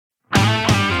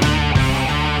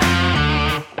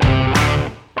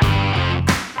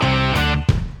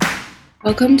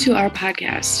Welcome to our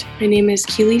podcast. My name is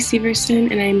Keely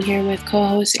Severson, and I'm here with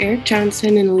co-hosts Eric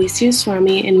Johnson and Alicia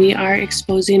Swami, and we are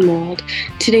exposing mold.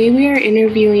 Today we are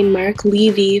interviewing Mark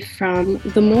Levy from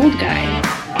The Mold Guy.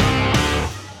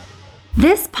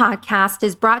 This podcast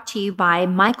is brought to you by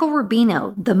Michael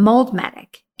Rubino, the Mold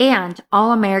Medic, and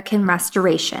All American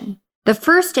Restoration, the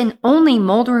first and only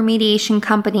mold remediation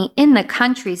company in the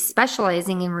country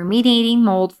specializing in remediating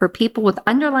mold for people with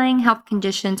underlying health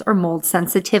conditions or mold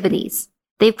sensitivities.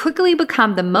 They've quickly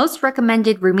become the most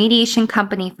recommended remediation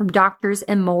company from doctors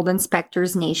and mold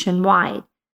inspectors nationwide.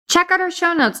 Check out our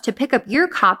show notes to pick up your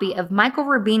copy of Michael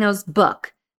Rubino's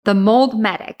book, The Mold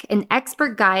Medic, an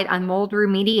expert guide on mold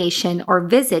remediation, or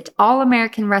visit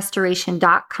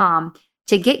allamericanrestoration.com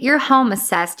to get your home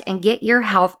assessed and get your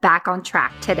health back on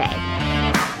track today.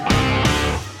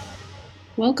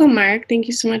 Welcome, Mark. Thank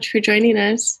you so much for joining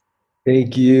us.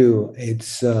 Thank you.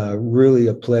 It's really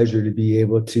a pleasure to be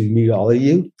able to meet all of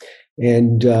you.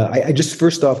 And I just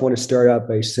first off want to start out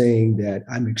by saying that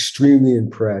I'm extremely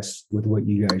impressed with what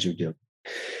you guys are doing.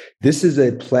 This is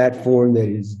a platform that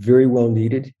is very well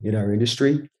needed in our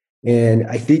industry. And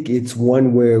I think it's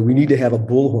one where we need to have a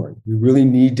bullhorn. We really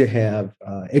need to have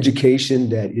education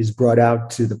that is brought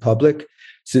out to the public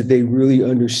so that they really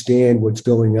understand what's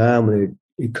going on when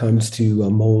it comes to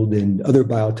mold and other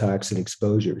biotoxin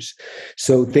exposures.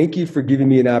 So thank you for giving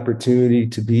me an opportunity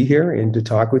to be here and to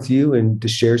talk with you and to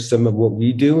share some of what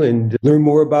we do and learn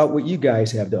more about what you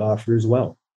guys have to offer as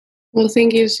well. Well,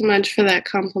 thank you so much for that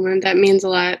compliment. That means a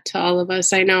lot to all of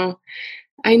us. I know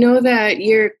that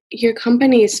your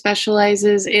company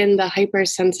specializes in the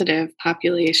hypersensitive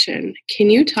population. Can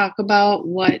you talk about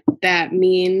what that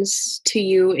means to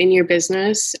you in your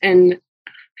business and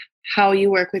how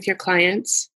you work with your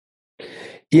clients?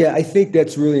 Yeah, I think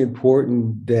that's really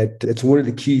important. That's one of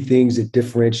the key things that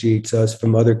differentiates us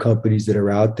from other companies that are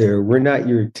out there. We're not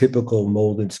your typical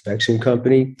mold inspection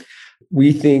company.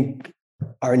 We think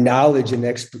our knowledge and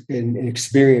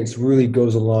experience really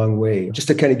goes a long way. Just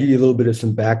to kind of give you a little bit of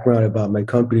some background about my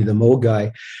company, The Mold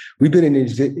Guy, we've been in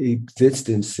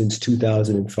existence since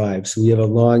 2005. So we have a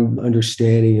long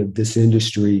understanding of this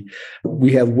industry.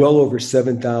 We have well over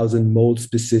 7,000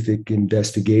 mold-specific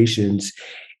investigations.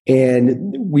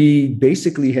 And we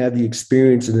basically have the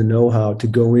experience and the know-how to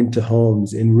go into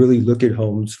homes and really look at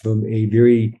homes from a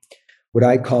very what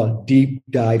I call deep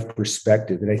dive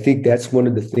perspective. And I think that's one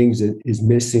of the things that is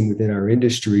missing within our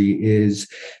industry is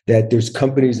that there's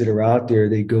companies that are out there,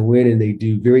 they go in and they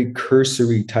do very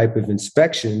cursory type of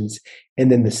inspections. And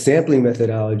then the sampling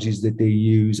methodologies that they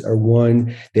use are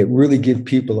one that really give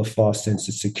people a false sense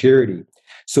of security.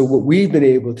 So what we've been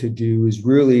able to do is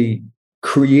really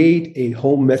create a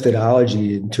whole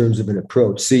methodology in terms of an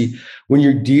approach. See, when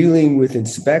you're dealing with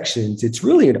inspections, it's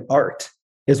really an art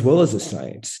as well as a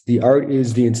science. The art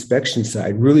is the inspection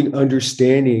side, really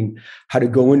understanding how to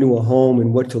go into a home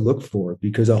and what to look for,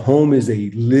 because a home is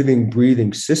a living,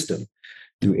 breathing system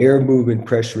through air movement,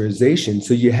 pressurization.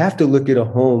 So you have to look at a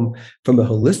home from a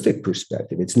holistic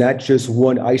perspective. It's not just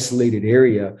one isolated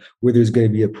area where there's going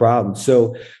to be a problem.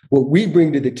 So what we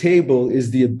bring to the table is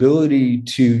the ability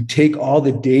to take all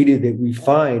the data that we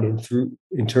find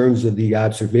in terms of the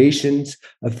observations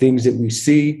of things that we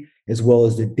see, as well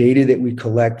as the data that we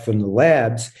collect from the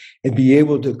labs, and be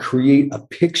able to create a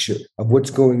picture of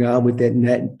what's going on with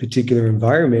that particular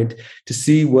environment to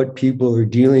see what people are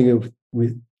dealing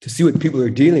with,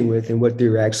 and what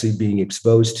they're actually being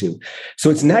exposed to. So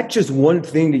it's not just one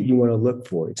thing that you want to look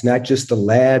for. It's not just the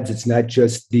labs. It's not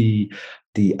just the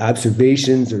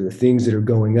observations or the things that are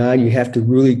going on. You have to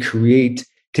really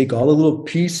take all the little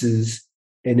pieces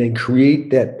and then create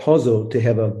that puzzle to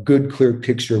have a good, clear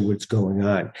picture of what's going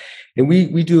on. And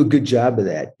we do a good job of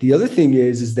that. The other thing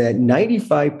is that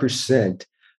 95%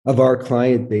 of our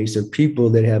client base are people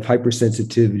that have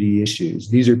hypersensitivity issues.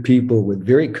 These are people with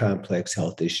very complex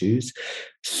health issues,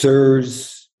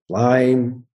 SIRS,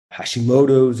 Lyme,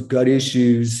 Hashimoto's, gut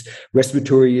issues,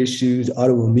 respiratory issues,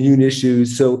 autoimmune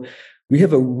issues. So we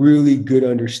have a really good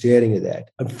understanding of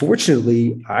that.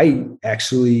 Unfortunately, I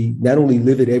actually not only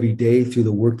live it every day through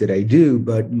the work that I do,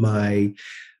 but my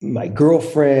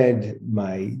girlfriend,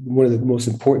 one of the most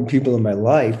important people in my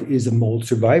life, is a mold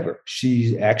survivor.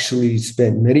 She's actually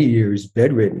spent many years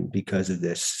bedridden because of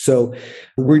this. So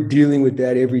we're dealing with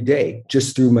that every day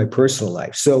just through my personal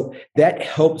life. So that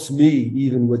helps me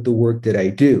even with the work that I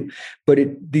do. But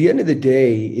at the end of the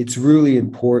day, it's really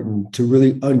important to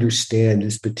really understand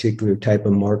this particular type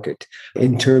of market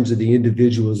in terms of the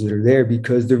individuals that are there,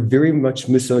 because they're very much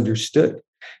misunderstood.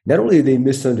 Not only are they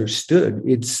misunderstood,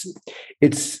 it's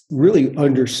really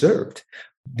underserved.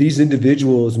 these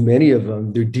individuals, many of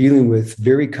them, they're dealing with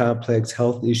very complex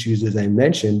health issues, as I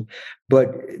mentioned.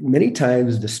 But many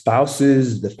times the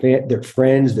spouses, their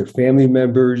friends, their family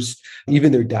members,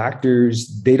 even their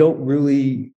doctors, they don't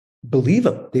really believe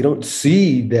them. They don't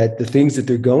see that the things that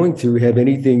they're going through have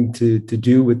anything to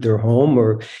do with their home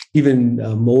or even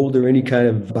mold or any kind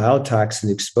of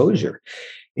biotoxin exposure.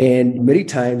 And many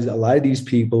times, a lot of these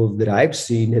people that I've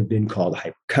seen have been called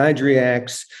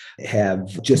hypochondriacs,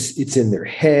 it's in their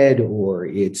head, or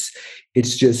it's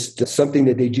just something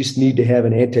that they just need to have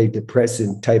an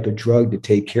antidepressant type of drug to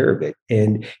take care of it.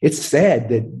 And it's sad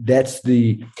that that's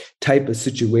the type of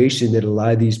situation that a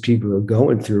lot of these people are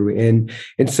going through. And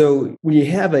so when you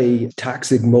have a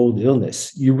toxic mold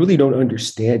illness, you really don't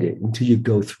understand it until you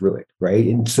go through it, right?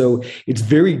 And so it's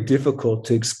very difficult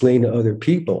to explain to other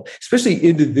people, especially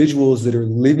individuals that are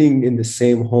living in the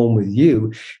same home with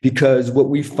you, because what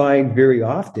we find very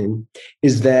often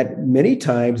is that many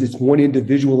times it's one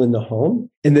individual in the home,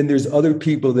 and then there's other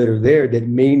people that are there that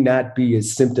may not be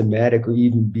as symptomatic or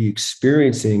even be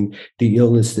experiencing the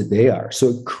illness that they are. So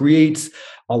it creates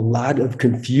a lot of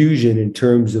confusion in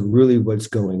terms of really what's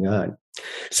going on.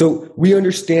 So we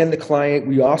understand the client.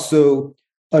 We also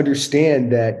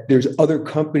understand that there's other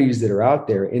companies that are out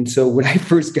there. And so when I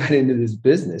first got into this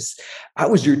business, I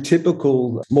was your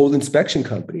typical mold inspection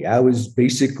company. I was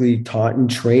basically taught and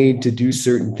trained to do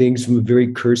certain things from a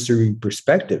very cursory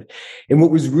perspective. And what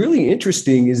was really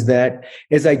interesting is that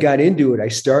as I got into it, I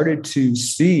started to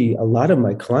see a lot of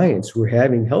my clients were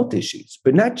having health issues,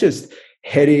 but not just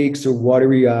headaches or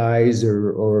watery eyes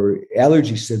or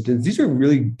allergy symptoms. These are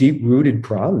really deep-rooted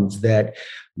problems that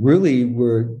really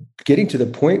were getting to the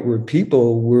point where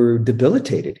people were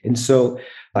debilitated. And so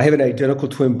I have an identical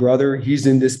twin brother. He's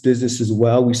in this business as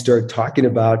well. We started talking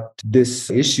about this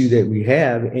issue that we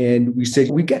have, and we said,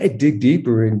 we got to dig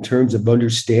deeper in terms of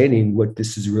understanding what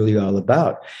this is really all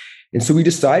about. And so we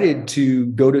decided to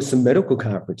go to some medical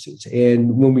conferences.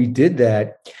 And when we did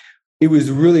that, it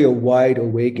was really a wide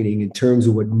awakening in terms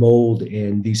of what mold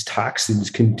and these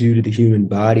toxins can do to the human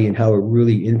body and how it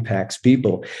really impacts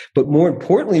people. But more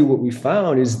importantly, what we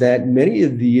found is that many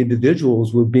of the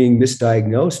individuals were being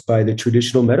misdiagnosed by the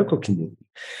traditional medical community.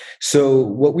 So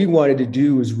what we wanted to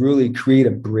do was really create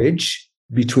a bridge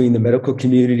between the medical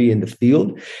community and the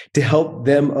field to help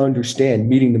them understand,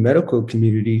 meeting the medical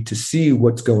community to see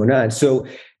what's going on. So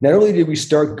not only did we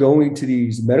start going to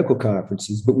these medical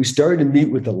conferences, but we started to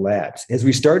meet with the labs. As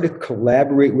we started to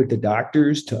collaborate with the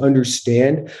doctors to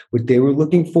understand what they were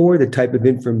looking for, the type of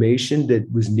information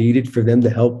that was needed for them to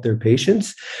help their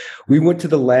patients, we went to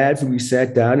the labs and we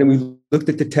sat down and we looked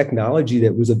at the technology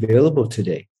that was available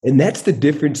today. And that's the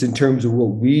difference in terms of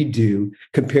what we do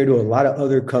compared to a lot of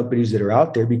other companies that are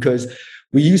out there, because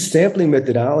we use sampling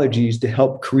methodologies to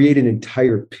help create an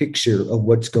entire picture of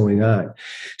what's going on.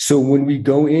 So when we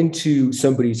go into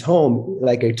somebody's home,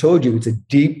 like I told you, it's a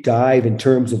deep dive in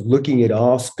terms of looking at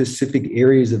all specific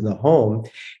areas of the home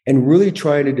and really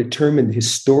trying to determine the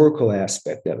historical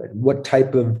aspect of it. What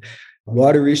type of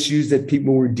water issues that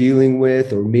people were dealing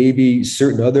with, or maybe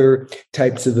certain other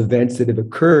types of events that have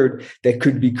occurred that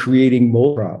could be creating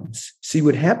mold problems. See,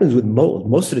 what happens with mold,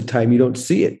 most of the time you don't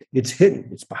see it. It's hidden.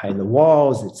 It's behind the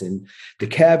walls. It's in the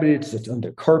cabinets. It's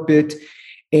under carpet.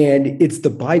 And it's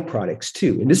the byproducts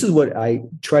too. And this is what I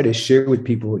try to share with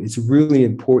people. It's really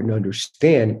important to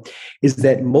understand is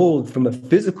that mold from a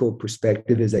physical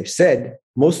perspective, as I said,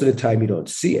 most of the time you don't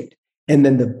see it. And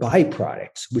then the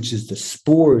byproducts, which is the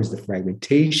spores, the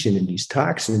fragmentation, and these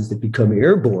toxins that become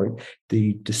airborne,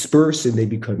 they disperse and they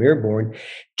become airborne,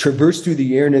 traverse through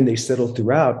the air, and then they settle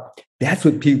throughout. That's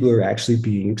what people are actually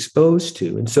being exposed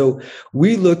to. And so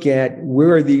we look at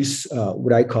where are these,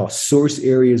 what I call source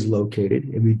areas located.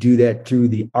 And we do that through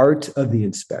the art of the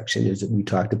inspection, as we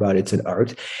talked about, it's an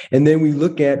art. And then we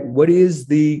look at what is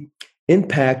the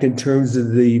impact in terms of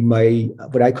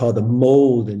what I call the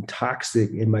mold and toxic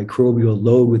and microbial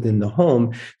load within the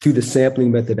home through the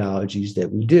sampling methodologies that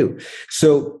we do.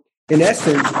 So in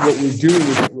essence, what we're doing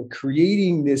is we're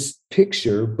creating this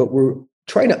picture, but we're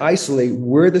trying to isolate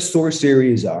where the source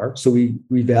areas are. So we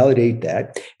validate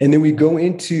that. And then we go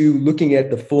into looking at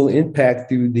the full impact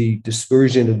through the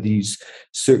dispersion of these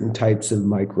certain types of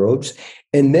microbes.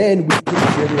 And then we put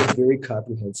together a very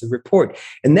comprehensive report.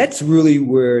 And that's really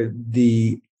where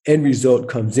the end result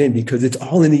comes in, because it's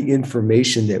all in the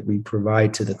information that we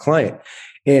provide to the client.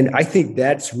 And I think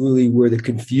that's really where the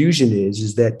confusion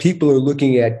is that people are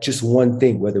looking at just one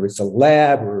thing, whether it's a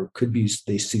lab or it could be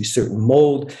they see certain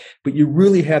mold, but you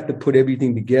really have to put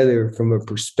everything together from a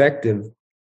perspective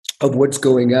of what's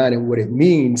going on and what it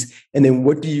means. And then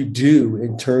what do you do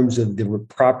in terms of the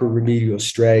proper remedial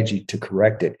strategy to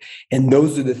correct it? And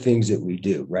those are the things that we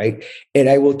do, right? And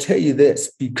I will tell you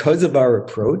this, because of our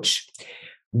approach,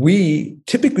 we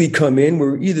typically come in,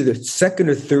 we're either the second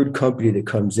or third company that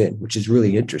comes in, which is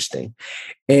really interesting.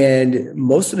 And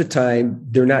most of the time,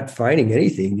 they're not finding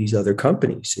anything, these other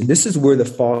companies. And this is where the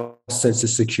false sense of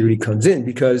security comes in,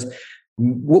 because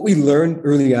what we learned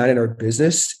early on in our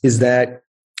business is that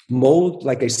mold,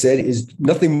 like I said, is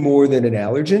nothing more than an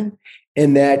allergen,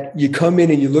 and that you come in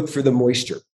and you look for the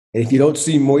moisture. And if you don't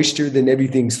see moisture, then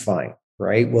everything's fine,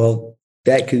 right? Well,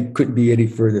 that couldn't be any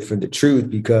further from the truth,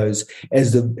 because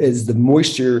as the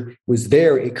moisture was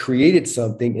there, it created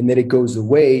something, and then it goes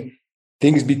away.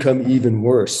 Things become even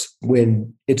worse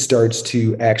when it starts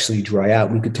to actually dry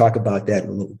out. We could talk about that in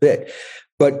a little bit.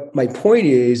 But my point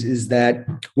is that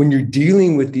when you're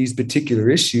dealing with these particular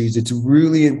issues, it's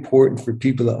really important for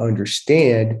people to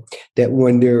understand that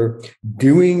when they're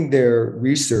doing their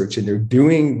research and they're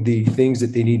doing the things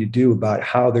that they need to do about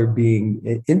how they're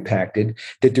being impacted,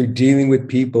 that they're dealing with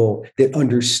people that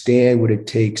understand what it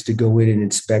takes to go in and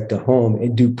inspect a home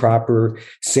and do proper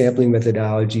sampling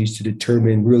methodologies to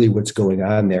determine really what's going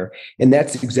on there. And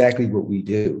that's exactly what we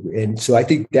do. And so I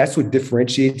think that's what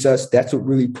differentiates us. That's what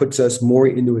really puts us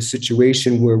more into a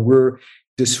situation where we're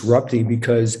disrupting,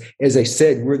 because as I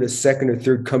said, we're the second or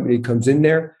third company that comes in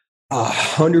there.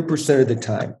 100% of the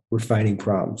time we're finding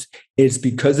problems. It's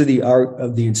because of the art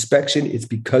of the inspection. It's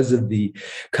because of the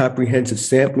comprehensive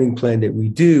sampling plan that we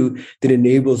do that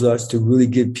enables us to really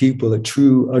give people a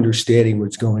true understanding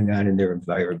what's going on in their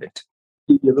environment.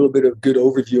 Give you a little bit of good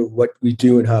overview of what we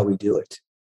do and how we do it.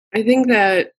 I think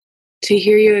that to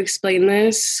hear you explain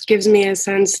this gives me a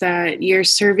sense that you're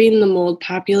serving the mold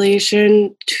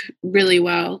population really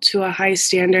well, to a high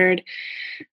standard.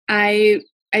 I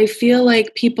feel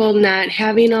like people not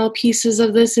having all pieces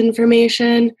of this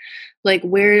information, like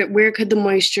where could the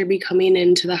moisture be coming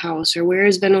into the house, or where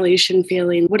is ventilation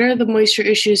failing? What are the moisture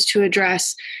issues to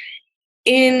address,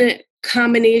 in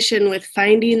combination with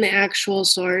finding the actual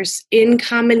source, in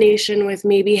combination with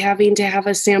maybe having to have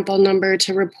a sample number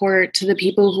to report to the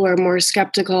people who are more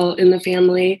skeptical in the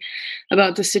family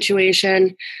about the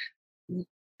situation.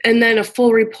 And then a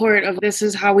full report of this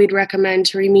is how we'd recommend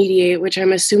to remediate, which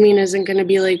I'm assuming isn't going to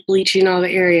be like bleaching all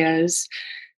the areas.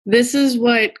 This is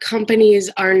what companies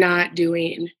are not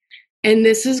doing. And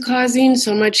this is causing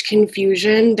so much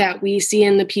confusion that we see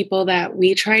in the people that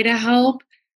we try to help.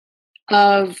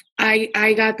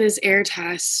 I got this air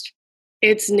test.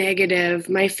 It's negative.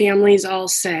 My family's all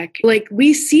sick. Like,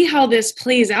 we see how this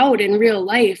plays out in real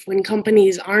life when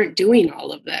companies aren't doing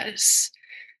all of this.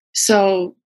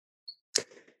 So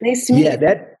nice to meet you.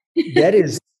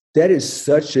 that is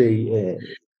such an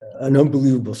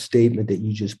unbelievable statement that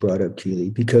you just brought up, Keely,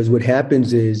 because what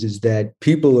happens is that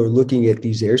people are looking at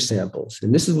these air samples,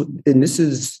 and this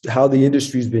is how the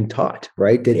industry's been taught,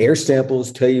 right? That air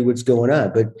samples tell you what's going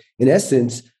on, but in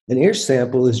essence, an air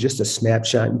sample is just a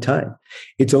snapshot in time.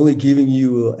 It's only giving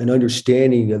you an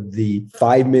understanding of the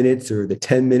 5 minutes or the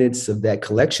 10 minutes of that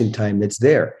collection time that's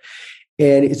there.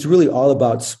 And it's really all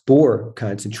about spore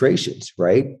concentrations,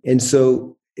 right? And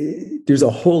so there's a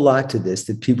whole lot to this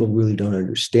that people really don't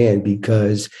understand,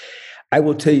 because I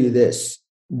will tell you this,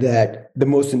 that the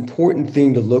most important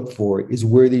thing to look for is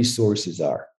where these sources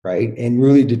are, right? And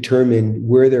really determine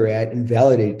where they're at and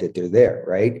validate that they're there,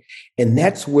 right? And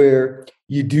that's where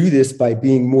you do this by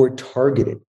being more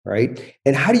targeted, right?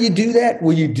 And how do you do that?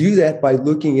 Well, you do that by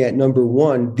looking at, number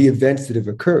one, the events that have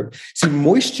occurred. See,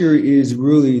 moisture is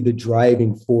really the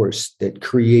driving force that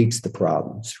creates the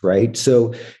problems, right?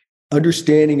 So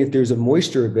understanding if there's a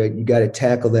moisture event, you got to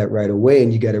tackle that right away,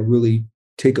 and you got to really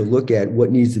take a look at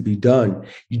what needs to be done.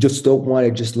 You just don't want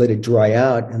to just let it dry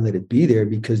out and let it be there,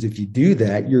 because if you do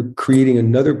that, you're creating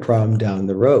another problem down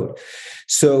the road.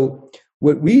 So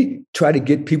what we try to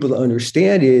get people to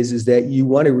understand is that you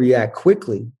want to react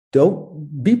quickly.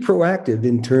 Don't be proactive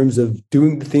in terms of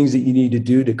doing the things that you need to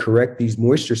do to correct these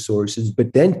moisture sources,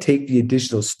 but then take the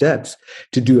additional steps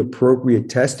to do appropriate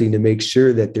testing to make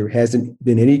sure that there hasn't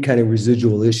been any kind of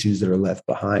residual issues that are left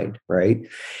behind, right?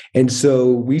 And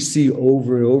so we see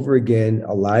over and over again,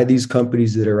 a lot of these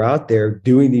companies that are out there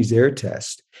doing these air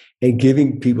tests and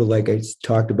giving people, like I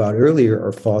talked about earlier,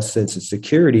 a false sense of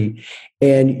security.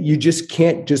 And you just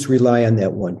can't just rely on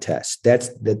that one test. That's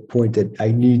the point that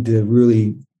I need to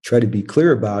really try to be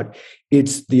clear about.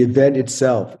 It's the event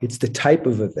itself. It's the type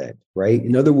of event, right?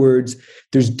 In other words,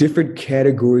 there's different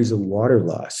categories of water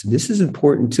loss. And this is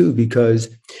important too, because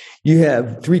you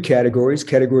have 3 categories.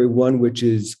 Category 1, which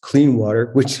is clean water,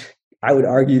 which I would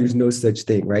argue there's no such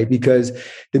thing, right? Because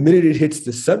the minute it hits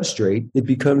the substrate, it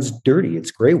becomes dirty.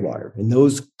 It's gray water. And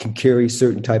those can carry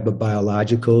certain type of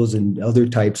biologicals and other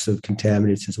types of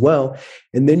contaminants as well.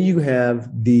 And then you have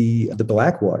the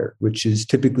black water, which is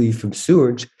typically from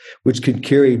sewage, which can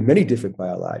carry many different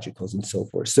biologicals and so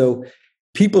forth. So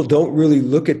people don't really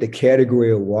look at the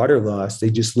category of water loss. They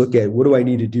just look at, what do I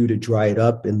need to do to dry it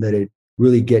up and let it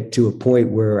really get to a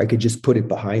point where I could just put it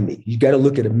behind me? You got to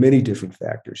look at many different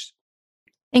factors.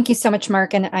 Thank you so much,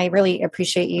 Mark. And I really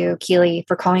appreciate you, Keely,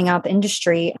 for calling out the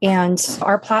industry and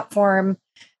our platform.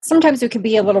 Sometimes we can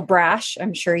be a little brash.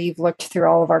 I'm sure you've looked through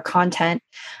all of our content,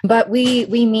 but we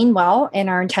mean well and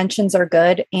our intentions are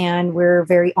good and we're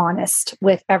very honest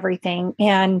with everything.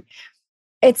 And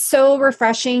it's so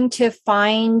refreshing to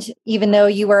find, even though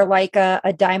you are like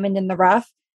a diamond in the rough,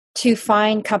 to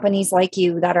find companies like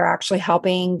you that are actually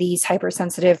helping these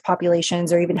hypersensitive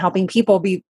populations or even helping people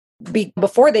be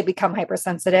before they become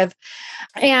hypersensitive.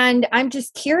 And I'm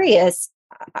just curious,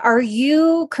 are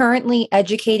you currently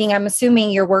educating? I'm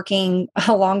assuming you're working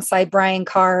alongside Brian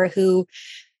Carr, who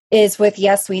is with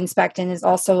Yes We Inspect and is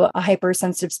also a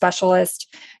hypersensitive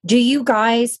specialist. Do you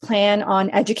guys plan on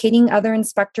educating other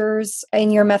inspectors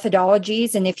in your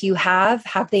methodologies? And if you have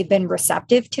they been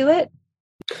receptive to it?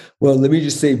 Well, let me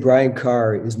just say Brian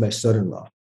Carr is my son-in-law.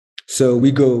 So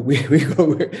we go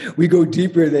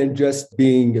deeper than just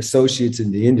being associates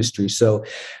in the industry. So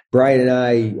Brian and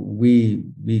I, we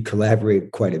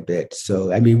collaborate quite a bit.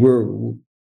 So I mean,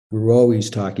 we're always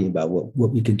talking about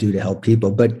what we can do to help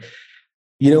people. But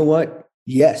you know what?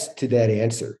 Yes, to that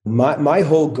answer. My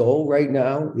whole goal right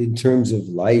now in terms of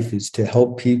life is to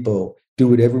help people do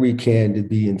whatever we can to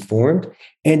be informed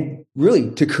and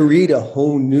really to create a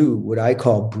whole new, what I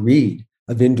call breed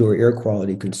of indoor air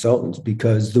quality consultants,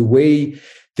 because the way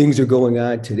things are going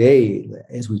on today,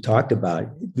 as we talked about,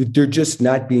 they're just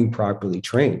not being properly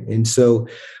trained. And so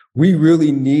we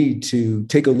really need to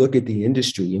take a look at the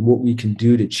industry and what we can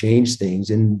do to change things.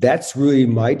 And that's really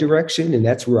my direction. And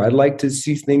that's where I'd like to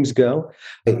see things go.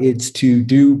 It's to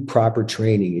do proper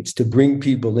training. It's to bring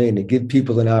people in and give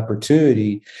people an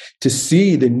opportunity to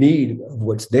see the need of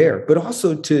what's there, but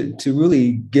also to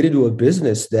really get into a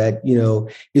business that,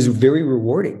 is very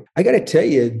rewarding. I got to tell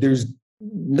you, there's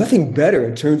nothing better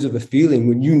in terms of a feeling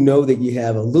when you know that you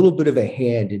have a little bit of a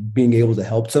hand in being able to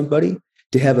help somebody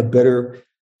to have a better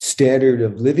standard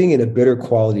of living and a better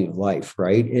quality of life,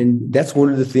 right? And that's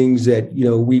one of the things that,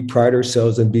 we pride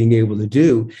ourselves on being able to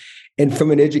do. And from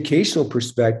an educational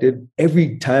perspective,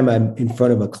 every time I'm in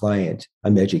front of a client,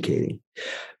 I'm educating.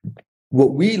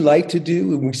 What we like to do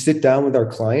when we sit down with our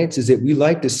clients is that we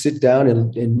like to sit down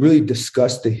and really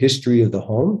discuss the history of the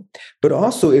home. But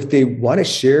also, if they want to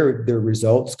share their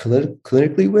results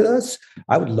clinically with us,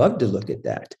 I would love to look at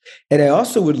that. And I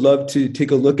also would love to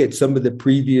take a look at some of the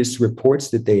previous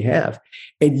reports that they have.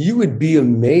 And you would be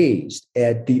amazed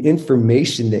at the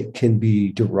information that can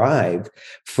be derived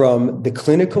from the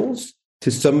clinicals to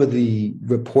some of the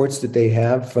reports that they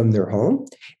have from their home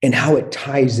and how it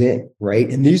ties in, right?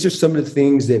 And these are some of the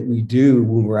things that we do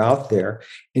when we're out there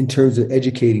in terms of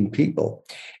educating people.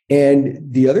 And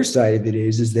the other side of it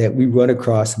is that we run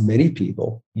across many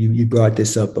people. You brought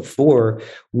this up before,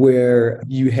 where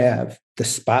you have the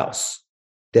spouse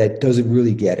that doesn't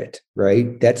really get it,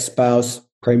 right? That spouse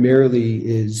primarily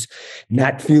is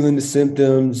not feeling the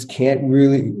symptoms, can't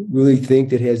really think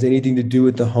that has anything to do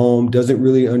with the home, doesn't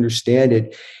really understand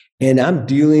it. And I'm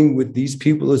dealing with these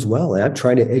people as well. And I'm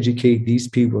trying to educate these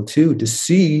people too, to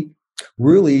see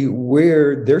really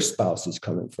where their spouse is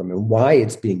coming from and why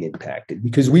it's being impacted.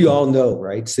 Because we all know,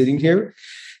 right, sitting here,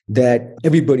 that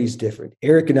everybody's different.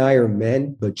 Eric and I are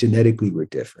men, but genetically we're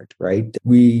different, right?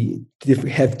 We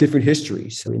have different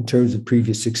histories in terms of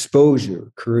previous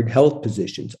exposure, current health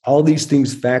positions. All these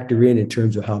things factor in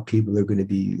terms of how people are going to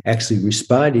be actually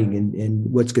responding and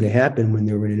what's going to happen when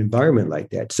they're in an environment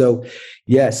like that. So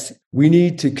yes, we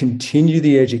need to continue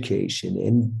the education.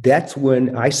 And that's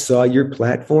when I saw your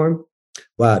platform.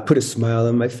 Wow, it put a smile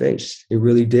on my face. It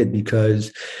really did,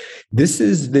 because this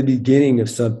is the beginning of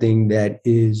something that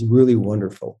is really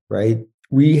wonderful, right?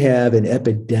 We have an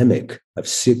epidemic of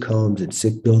sick homes and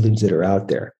sick buildings that are out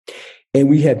there. And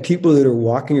we have people that are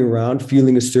walking around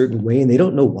feeling a certain way and they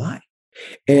don't know why.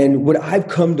 And what I've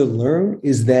come to learn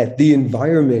is that the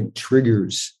environment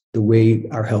triggers the way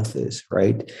our health is,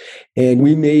 right? And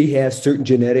we may have certain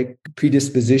genetic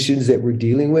predispositions that we're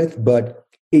dealing with, but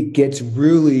it gets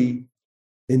really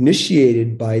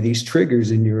initiated by these triggers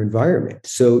in your environment.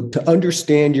 So to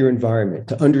understand your environment,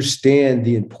 to understand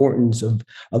the importance of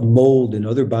mold and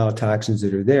other biotoxins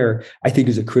that are there, I think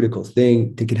is a critical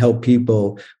thing that can help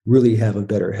people really have a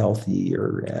better,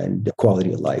 healthier, and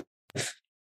quality of life.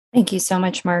 Thank you so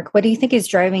much, Mark. What do you think is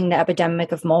driving the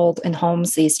epidemic of mold in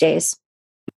homes these days?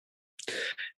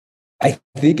 I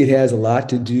think it has a lot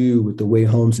to do with the way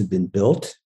homes have been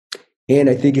built. And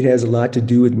I think it has a lot to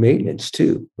do with maintenance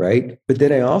too, right? But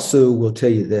then I also will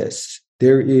tell you this.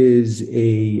 There's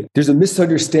a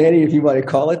misunderstanding, if you want to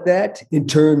call it that, in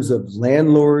terms of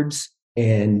landlords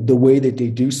and the way that they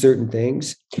do certain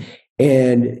things.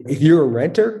 And if you're a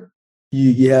renter,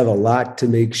 you have a lot to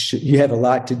make sure you have a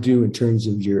lot to do in terms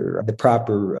of the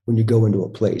proper when you go into a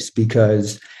place,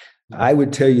 because I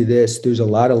would tell you this, there's a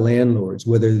lot of landlords,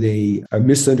 whether they are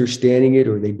misunderstanding it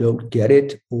or they don't get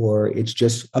it, or it's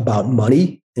just about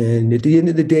money. And at the end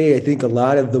of the day, I think a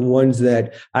lot of the ones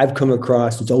that I've come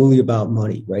across, it's only about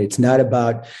money, right? It's not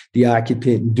about the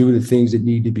occupant and doing the things that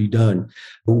need to be done.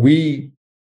 We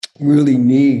really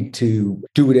need to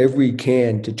do whatever we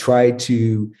can to try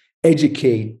to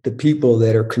educate the people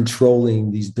that are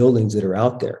controlling these buildings that are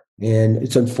out there. And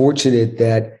it's unfortunate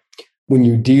that when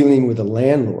you're dealing with a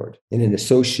landlord in an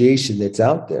association that's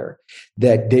out there,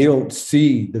 that they don't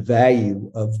see the value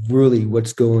of really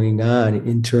what's going on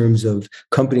in terms of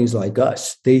companies like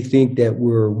us. They think that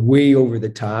we're way over the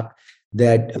top,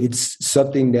 that it's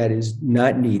something that is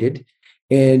not needed.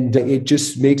 And it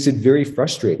just makes it very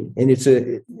frustrating. And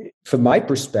from my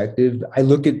perspective, I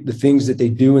look at the things that they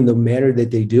do and the manner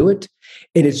that they do it,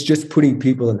 and it's just putting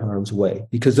people in harm's way,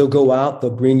 because they'll go out,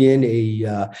 they'll bring in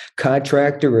a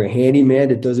contractor or a handyman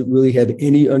that doesn't really have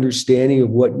any understanding of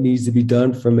what needs to be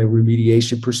done from a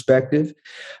remediation perspective.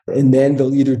 And then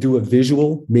they'll either do a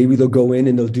visual, maybe they'll go in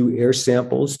and they'll do air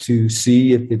samples to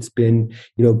see if it's been,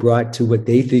 brought to what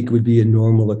they think would be a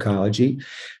normal ecology.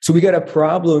 So we got a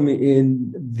problem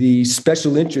in the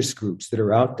special interest groups that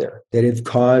are out there that have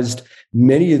caused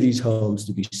many of these homes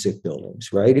to be sick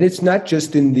buildings, right? And it's not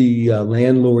just in the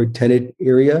landlord-tenant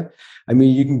area. I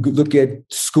mean, you can look at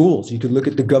schools. You can look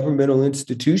at the governmental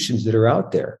institutions that are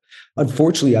out there.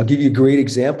 Unfortunately, I'll give you a great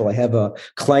example. I have a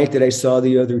client that I saw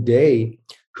the other day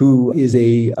who is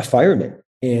a fireman.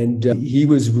 And he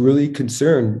was really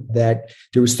concerned that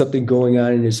there was something going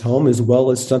on in his home, as well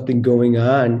as something going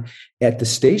on at the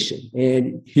station.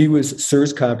 And he was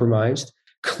SIRS compromised,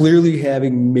 clearly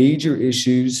having major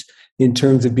issues in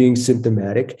terms of being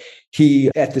symptomatic.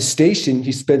 At the station,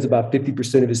 he spends about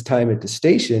 50% of his time at the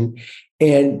station,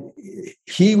 and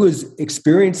he was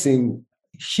experiencing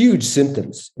huge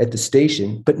symptoms at the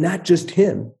station, but not just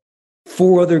him,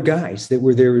 4 other guys that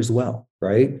were there as well,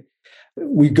 right?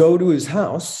 We go to his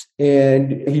house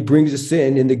and he brings us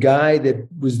in, and the guy that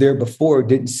was there before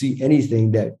didn't see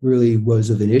anything that really was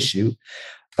of an issue.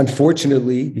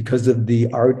 Unfortunately, because of the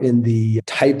art and the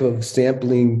type of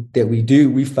sampling that we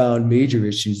do, we found major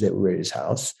issues that were at his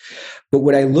house. But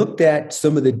when I looked at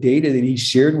some of the data that he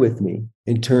shared with me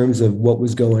in terms of what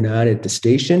was going on at the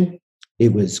station,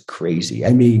 it was crazy.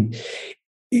 I mean,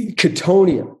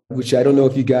 Chitonium, which I don't know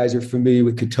if you guys are familiar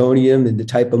with Chitonium and the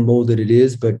type of mold that it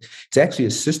is, but it's actually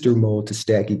a sister mold to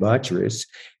Stachybotrys.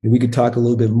 And we could talk a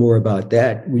little bit more about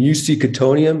that. When you see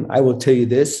Chitonium, I will tell you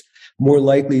this, more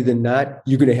likely than not,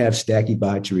 you're going to have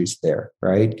Stachybotrys there,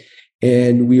 right?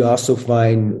 And we also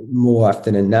find more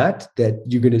often than not that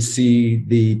you're going to see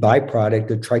the byproduct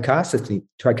of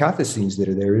trichothecenes that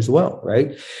are there as well,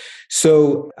 right?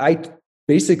 So I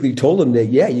basically told him that,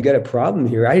 yeah, you got a problem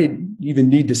here. I didn't even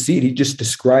need to see it. He just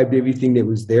described everything that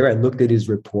was there. I looked at his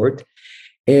report,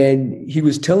 and he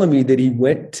was telling me that he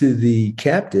went to the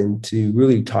captain to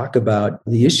really talk about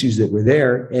the issues that were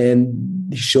there.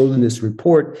 And he showed him this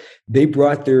report. They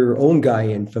brought their own guy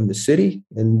in from the city,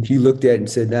 and he looked at it and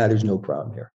said, nah, there's no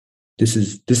problem here. This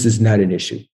is not an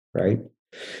issue, right?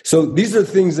 So these are the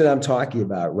things that I'm talking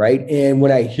about, right? And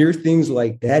when I hear things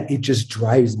like that, it just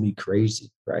drives me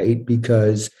crazy, right?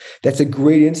 Because that's a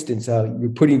great instance how you're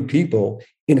putting people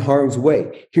in harm's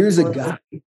way. Here's a guy,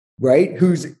 right,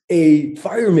 who's a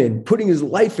fireman putting his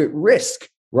life at risk,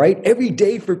 right, every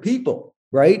day for people,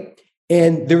 right?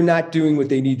 And they're not doing what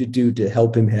they need to do to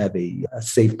help him have a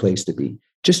safe place to be.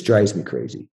 Just drives me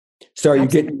crazy. Sorry, you're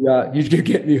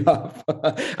getting me off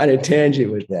on a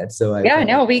tangent with that. So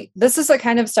this is the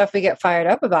kind of stuff we get fired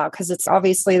up about, because it's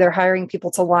obviously they're hiring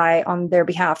people to lie on their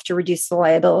behalf to reduce the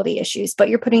liability issues, but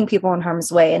you're putting people in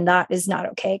harm's way, and that is not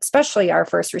okay, especially our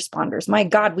first responders. My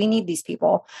God, we need these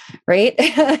people, right?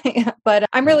 But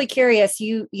I'm really curious.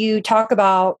 You talk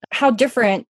about how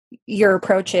different your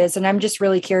approach is. And I'm just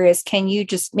really curious, can you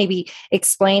just maybe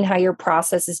explain how your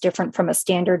process is different from a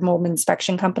standard mold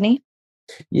inspection company?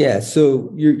 Yeah. So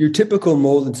your typical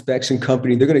mold inspection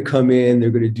company, they're going to come in, they're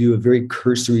going to do a very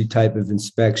cursory type of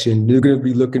inspection. They're going to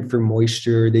be looking for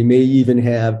moisture. They may even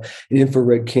have an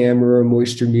infrared camera or a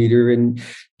moisture meter, and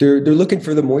they're looking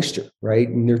for the moisture, right?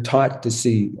 And they're taught to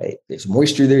see, hey, there's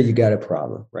moisture there, you got a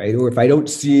problem, right? Or if I don't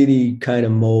see any kind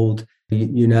of mold,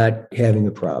 you're not having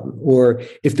a problem. Or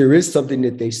if there is something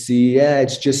that they see,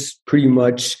 it's just pretty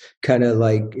much kind of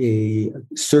like a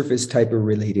surface type of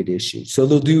related issue. So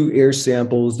they'll do air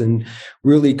samples and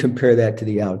really compare that to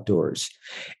the outdoors.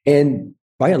 And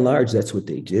by and large, that's what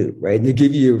they do, right? They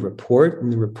give you a report,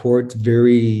 and the report's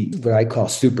very, what I call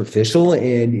superficial,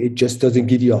 and it just doesn't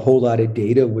give you a whole lot of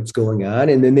data, what's going on.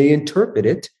 And then they interpret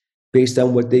it based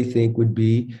on what they think would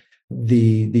be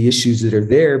the issues that are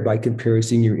there by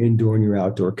comparing your indoor and your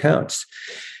outdoor counts.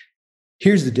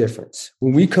 Here's the difference.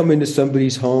 When we come into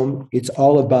somebody's home, it's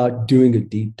all about doing a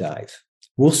deep dive.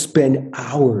 We'll spend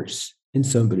hours in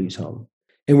somebody's home,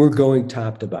 and we're going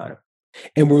top to bottom.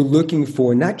 And we're looking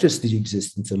for not just the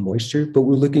existence of moisture, but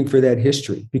we're looking for that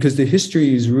history, because the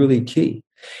history is really key.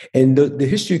 And the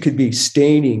history could be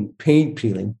staining, paint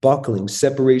peeling, buckling,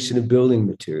 separation of building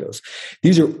materials.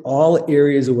 These are all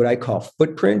areas of what I call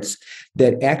footprints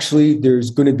that actually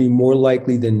there's going to be more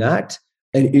likely than not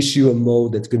an issue of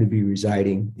mold that's going to be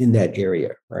residing in that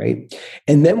area, right?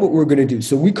 And then what we're going to do,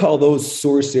 so we call those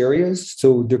source areas.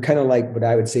 So they're kind of like what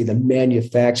I would say the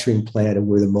manufacturing plant of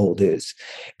where the mold is.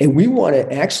 And we want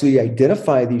to actually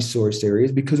identify these source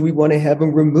areas because we want to have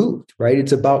them removed, right?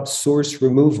 It's about source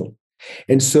removal.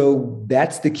 And so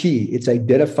that's the key. It's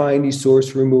identifying these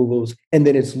source removals, and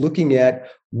then it's looking at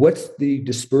what's the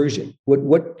dispersion,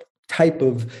 what type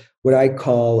of what I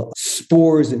call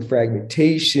spores and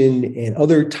fragmentation and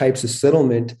other types of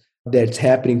settlement that's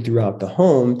happening throughout the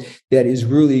home that is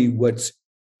really what's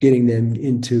getting them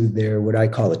into their what I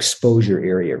call exposure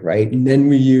area, right? And then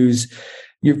we use,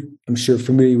 I'm sure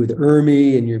familiar with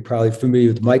ERMI, and you're probably familiar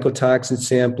with mycotoxin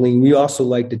sampling. We also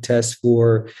like to test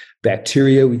for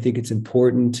bacteria. We think it's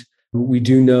important. We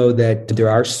do know that there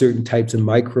are certain types of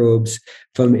microbes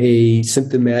from a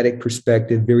symptomatic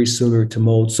perspective, very similar to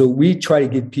mold. So we try to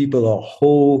give people a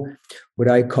whole, what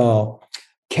I call,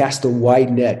 cast a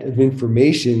wide net of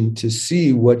information to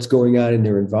see what's going on in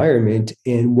their environment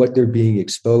and what they're being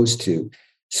exposed to.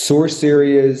 Source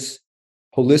areas,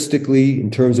 holistically,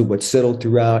 in terms of what's settled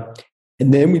throughout.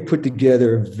 And then we put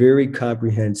together a very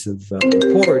comprehensive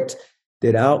report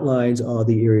that outlines all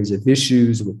the areas of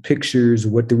issues with pictures,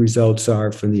 what the results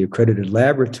are from the accredited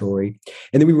laboratory.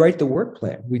 And then we write the work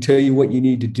plan. We tell you what you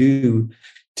need to do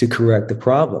to correct the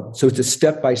problem. So it's a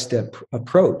step-by-step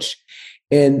approach.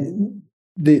 And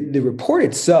the report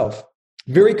itself,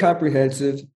 very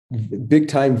comprehensive, big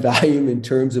time volume in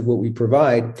terms of what we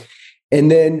provide.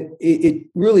 And then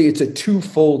it's a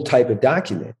twofold type of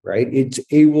document, right? It's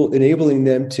enabling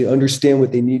them to understand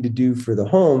what they need to do for the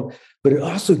home, but it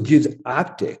also gives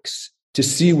optics to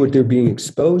see what they're being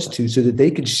exposed to so that they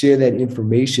can share that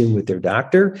information with their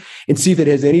doctor and see if it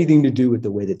has anything to do with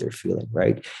the way that they're feeling,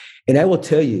 right? And I will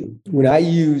tell you, when I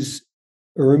use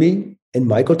ERMI and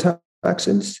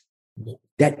mycotoxins,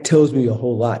 that tells me a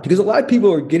whole lot, because a lot of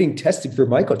people are getting tested for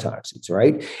mycotoxins,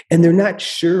 right? And they're not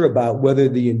sure about whether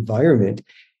the environment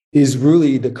is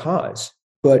really the cause.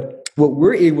 But what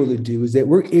we're able to do is that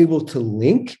we're able to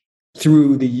link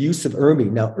through the use of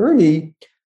ERMI. Now, ERMI,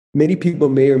 many people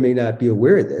may or may not be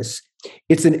aware of this.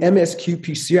 It's an MSQ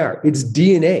PCR. It's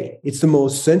DNA. It's the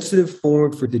most sensitive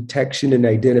form for detection and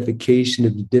identification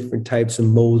of the different types of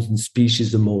molds and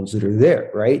species of molds that are there,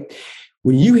 right?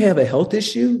 When you have a health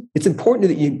issue, it's important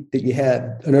that you have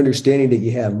an understanding that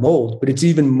you have mold, but it's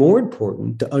even more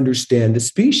important to understand the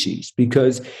species,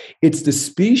 because it's the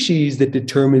species that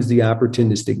determines the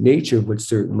opportunistic nature of what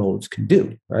certain molds can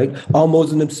do, right? All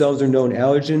molds in themselves are known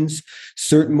allergens.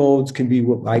 Certain molds can be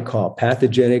what I call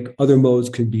pathogenic. Other molds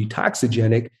can be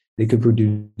toxigenic. They can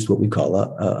produce what we call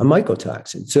a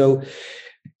mycotoxin. So when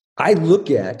I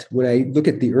look at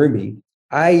the ERMI,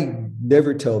 I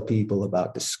never tell people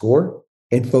about the score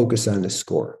and focus on the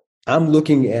score. I'm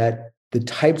looking at the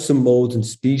types of molds and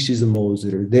species of molds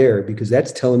that are there, because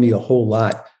that's telling me a whole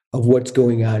lot of what's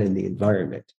going on in the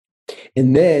environment.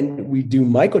 And then we do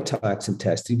mycotoxin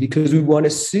testing because we want to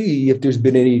see if there's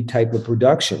been any type of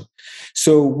production.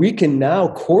 So we can now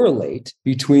correlate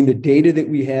between the data that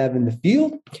we have in the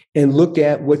field and look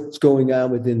at what's going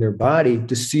on within their body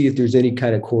to see if there's any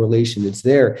kind of correlation that's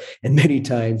there. And many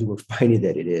times we're finding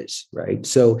that it is, right?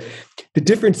 So the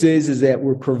difference is that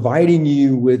we're providing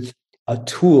you with a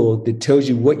tool that tells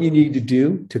you what you need to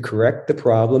do to correct the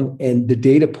problem and the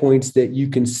data points that you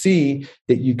can see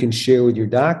that you can share with your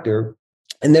doctor.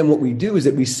 And then what we do is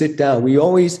that we sit down. We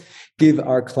always give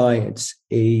our clients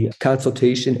a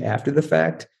consultation after the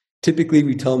fact. Typically,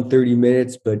 we tell them 30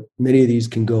 minutes, but many of these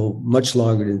can go much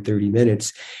longer than 30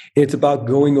 minutes. And it's about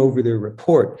going over their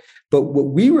report. But what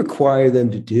we require them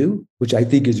to do, which I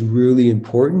think is really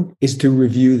important, is to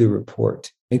review the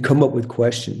report and come up with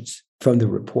questions from the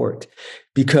report.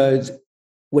 Because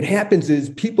what happens is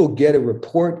people get a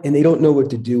report and they don't know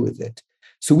what to do with it.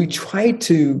 So we try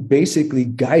to basically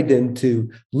guide them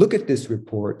to look at this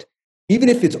report, even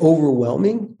if it's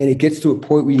overwhelming and it gets to a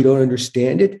point where you don't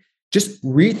understand it. Just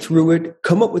read through it,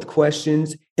 come up with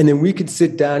questions, and then we can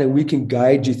sit down and we can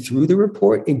guide you through the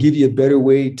report and give you a better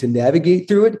way to navigate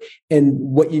through it and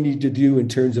what you need to do in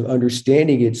terms of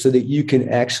understanding it so that you can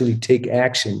actually take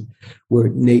action where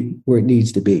it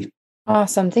needs to be.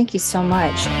 Awesome. Thank you so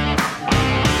much.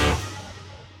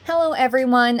 Hello,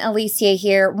 everyone. Alicia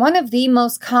here. One of the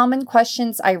most common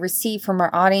questions I receive from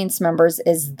our audience members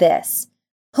is this.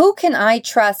 Who can I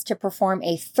trust to perform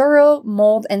a thorough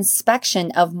mold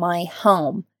inspection of my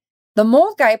home? The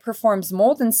Mold Guy performs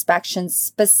mold inspections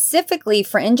specifically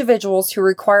for individuals who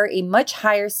require a much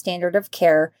higher standard of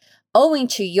care owing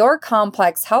to your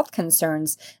complex health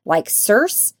concerns like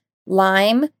SIRS,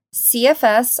 Lyme,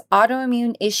 CFS,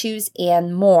 autoimmune issues,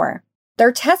 and more.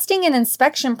 Their testing and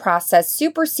inspection process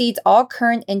supersedes all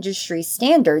current industry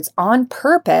standards on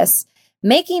purpose,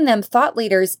 making them thought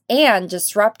leaders and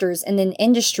disruptors in an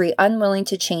industry unwilling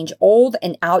to change old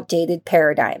and outdated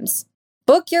paradigms.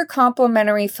 Book your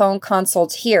complimentary phone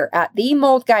consult here at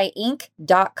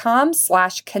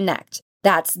themoldguyinc.com/connect.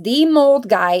 That's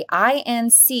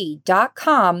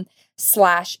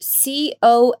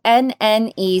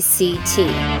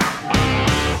themoldguyinc.com/CONNECT.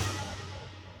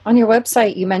 On your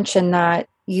website, you mentioned that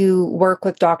you work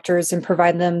with doctors and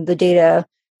provide them the data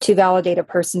to validate a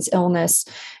person's illness.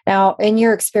 Now, in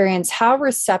your experience, how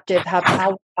receptive have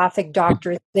allopathic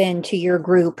doctors been to your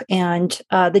group and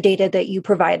the data that you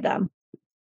provide them?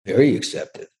 Very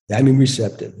receptive.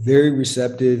 Very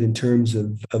receptive in terms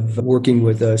of working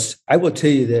with us. I will tell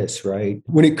you this, right?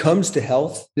 When it comes to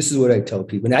health, this is what I tell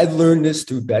people. And I've learned this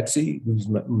through Betsy, who's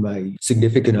my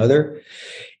significant other.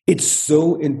 It's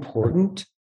so important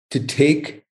to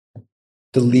take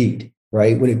the lead,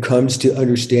 right? When it comes to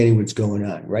understanding what's going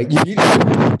on, right? You need a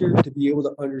doctor to be able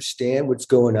to understand what's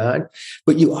going on,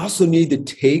 but you also need to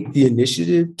take the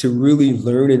initiative to really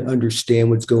learn and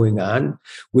understand what's going on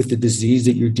with the disease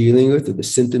that you're dealing with or the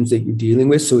symptoms that you're dealing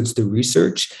with. So it's the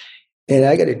research. And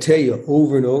I got to tell you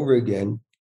over and over again,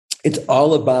 it's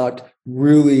all about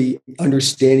really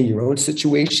understanding your own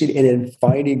situation and then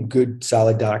finding good,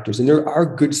 solid doctors. And there are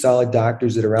good, solid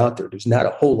doctors that are out there. There's not a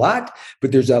whole lot,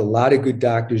 but there's a lot of good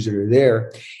doctors that are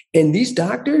there. And these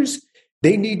doctors,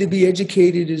 they need to be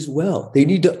educated as well. They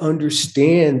need to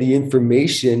understand the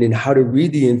information and how to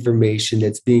read the information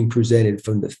that's being presented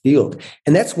from the field.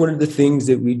 And that's one of the things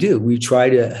that we do. We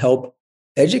try to help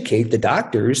educate the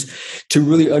doctors to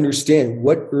really understand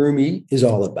what ERMI is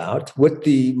all about, what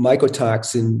the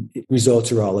mycotoxin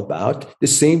results are all about. The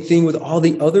same thing with all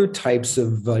the other types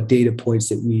of data points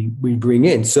that we bring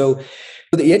in. So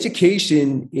the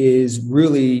education is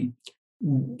really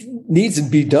needs to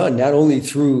be done not only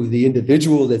through the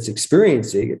individual that's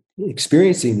experiencing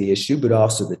the issue, but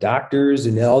also the doctors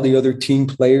and all the other team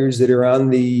players that are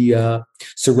on the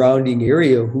surrounding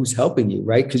area who's helping you,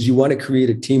 right? Because you want to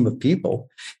create a team of people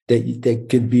that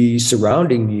could be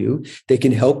surrounding you, that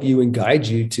can help you and guide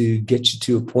you to get you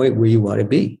to a point where you want to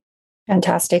be.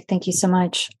 Fantastic. Thank you so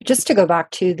much. Just to go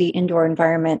back to the indoor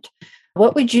environment,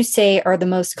 what would you say are the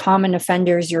most common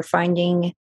offenders you're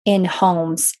finding in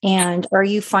homes? And are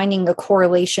you finding a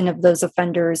correlation of those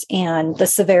offenders and the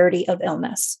severity of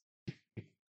illness?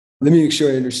 Let me make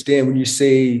sure I understand. When you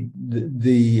say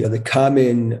the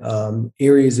common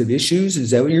areas of issues,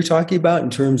 is that what you're talking about in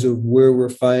terms of where we're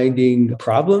finding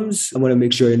problems? I want to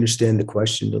make sure I understand the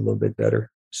question a little bit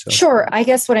better. So. Sure. I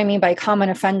guess what I mean by common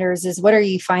offenders is what are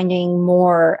you finding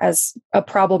more as a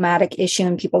problematic issue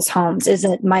in people's homes? Is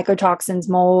it mycotoxins,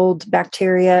 mold,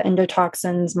 bacteria,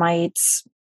 endotoxins, mites?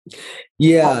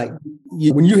 Yeah.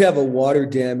 When you have a water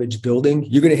damaged building,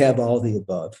 you're going to have all the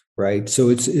above, right? So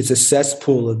it's a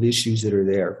cesspool of issues that are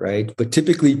there, right? But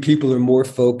typically people are more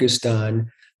focused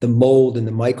on the mold and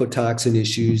the mycotoxin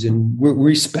issues. And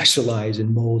we specialize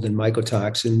in mold and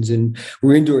mycotoxins, and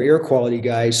we're indoor air quality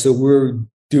guys. So we're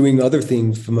doing other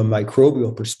things from a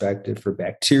microbial perspective for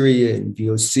bacteria and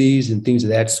VOCs and things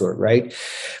of that sort, right?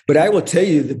 But I will tell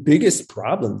you the biggest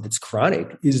problem that's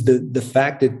chronic is the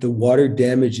fact that the water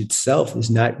damage itself is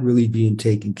not really being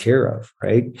taken care of,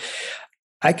 right?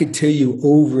 I could tell you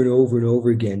over and over and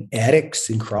over again, attics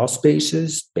and crawl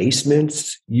spaces,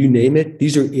 basements, you name it.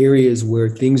 These are areas where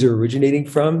things are originating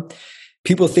from.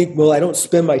 People think, well, I don't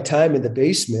spend my time in the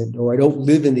basement or I don't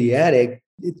live in the attic,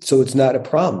 so it's not a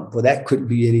problem. Well, that couldn't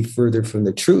be any further from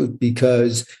the truth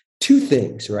because two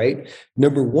things, right?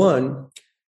 Number one,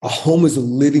 a home is a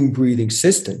living, breathing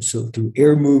system. So through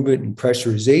air movement and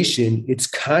pressurization, it's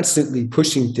constantly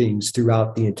pushing things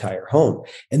throughout the entire home.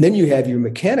 And then you have your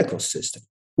mechanical system.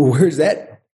 Well, where's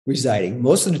that residing?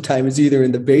 Most of the time it's either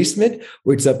in the basement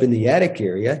or it's up in the attic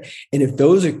area. And if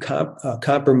those are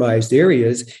compromised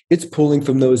areas, it's pulling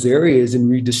from those areas and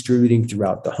redistributing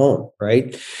throughout the home,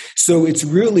 right? So it's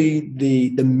really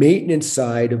the maintenance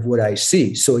side of what I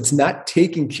see. So it's not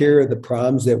taking care of the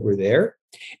problems that were there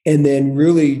and then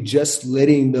really just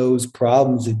letting those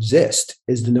problems exist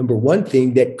is the number one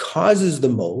thing that causes the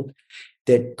mold,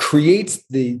 that creates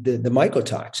the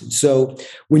mycotoxins. So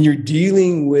when you're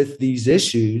dealing with these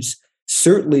issues,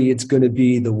 certainly it's going to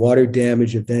be the water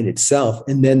damage event itself.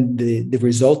 And then the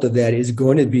result of that is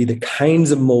going to be the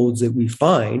kinds of molds that we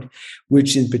find,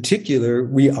 which in particular,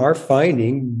 we are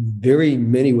finding very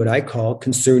many what I call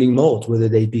concerning molds, whether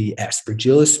they be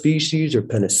Aspergillus species or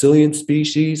Penicillium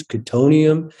species,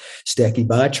 Cotonium,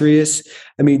 Stachybotrys.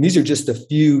 I mean, these are just a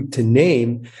few to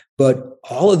name, but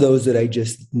all of those that I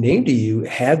just named to you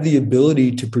have the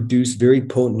ability to produce very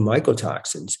potent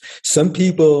mycotoxins. Some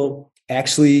people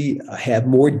actually have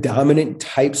more dominant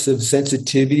types of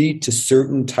sensitivity to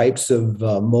certain types of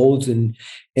molds and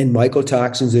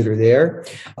mycotoxins that are there.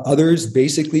 Others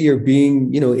basically are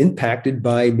being, impacted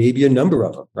by maybe a number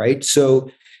of them, right? So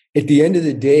at the end of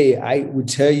the day, I would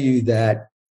tell you that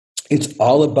it's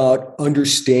all about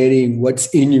understanding what's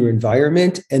in your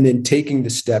environment and then taking the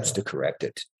steps to correct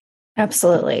it.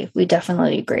 Absolutely. We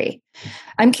definitely agree.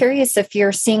 I'm curious if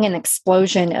you're seeing an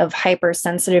explosion of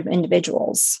hypersensitive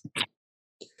individuals.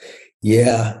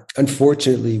 Yeah,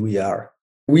 unfortunately, we are.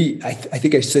 I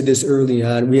think I said this early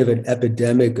on, we have an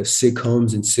epidemic of sick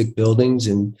homes and sick buildings,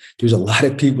 and there's a lot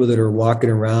of people that are walking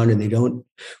around and they don't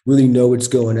really know what's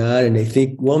going on. And they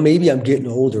think, well, maybe I'm getting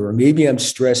older, or maybe I'm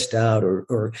stressed out,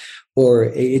 or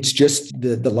it's just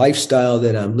the lifestyle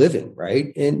that I'm living,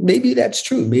 right? And maybe that's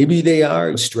true. Maybe they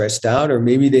are stressed out, or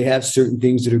maybe they have certain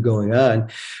things that are going on.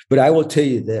 But I will tell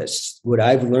you this, what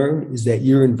I've learned is that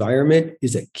your environment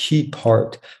is a key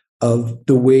part of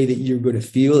the way that you're going to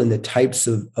feel and the types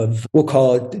of we'll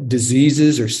call it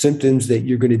diseases or symptoms that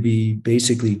you're going to be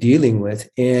basically dealing with.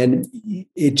 And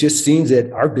it just seems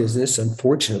that our business,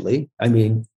 unfortunately, I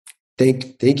mean,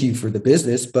 thank you for the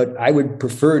business, but I would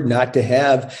prefer not to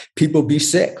have people be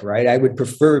sick, right? I would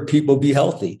prefer people be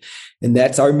healthy. And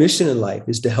that's our mission in life,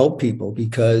 is to help people,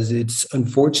 because it's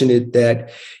unfortunate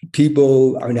that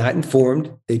people are not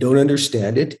informed. They don't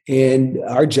understand it. And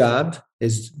our job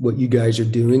is what you guys are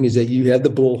doing, is that you have the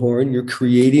bullhorn, you're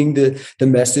creating the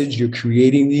message, you're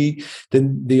creating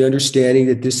the understanding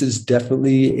that this is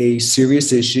definitely a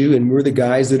serious issue. And we're the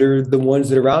guys that are the ones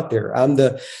that are out there. I'm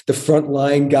the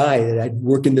frontline guy that I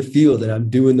work in the field, and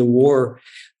I'm doing the war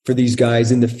for these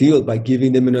guys in the field by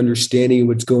giving them an understanding of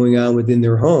what's going on within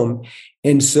their home.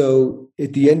 And so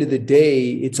at the end of the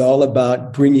day, it's all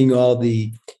about bringing all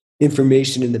the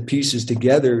information and the pieces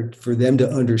together for them to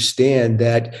understand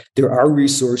that there are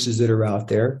resources that are out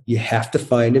there. You have to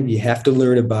find them, you have to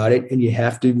learn about it, and you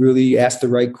have to really ask the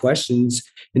right questions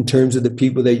in terms of the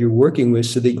people that you're working with,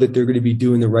 so that they're going to be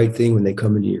doing the right thing when they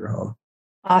come into your home.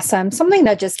 Awesome. Something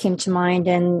that just came to mind,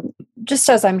 and just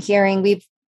as I'm hearing, we've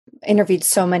interviewed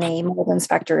so many mold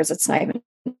inspectors, it's not even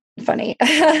funny.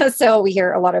 So we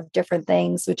hear a lot of different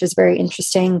things, which is very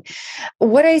interesting.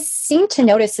 What I seem to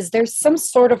notice is there's some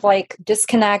sort of like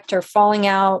disconnect or falling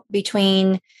out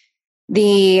between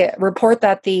the report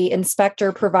that the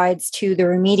inspector provides to the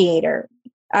remediator,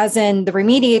 as in the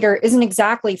remediator isn't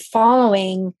exactly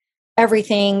following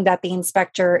everything that the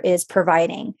inspector is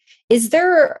providing. Is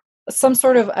there some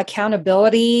sort of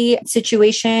accountability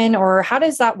situation, or how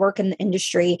does that work in the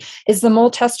industry? Is the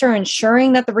mold tester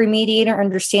ensuring that the remediator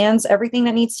understands everything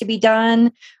that needs to be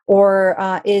done,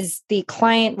 or is the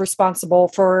client responsible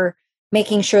for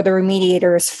making sure the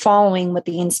remediator is following what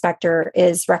the inspector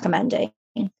is recommending?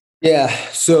 Yeah.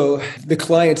 So the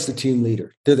client's the team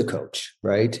leader. They're the coach,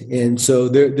 right? And so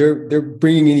they're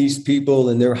bringing in these people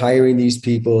and they're hiring these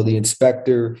people. The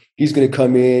inspector, he's going to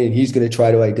come in and he's going to try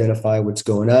to identify what's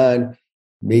going on.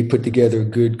 may put together a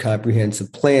good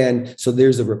comprehensive plan. So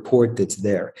there's a report that's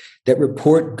there. That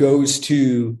report goes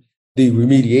to the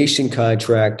remediation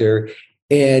contractor,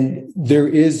 and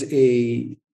there's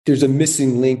a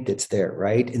missing link that's there,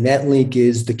 right? And that link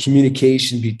is the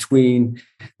communication between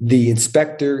the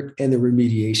inspector and the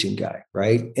remediation guy,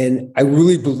 right? And I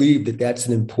really believe that that's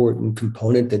an important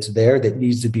component that's there that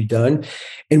needs to be done.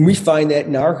 And we find that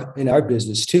in our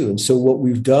business too. And so what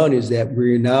we've done is that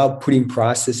we're now putting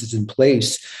processes in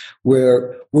place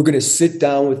where we're going to sit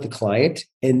down with the client.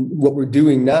 And what we're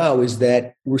doing now is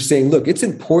that we're saying, look, it's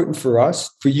important for us,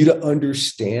 for you to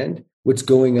understand what's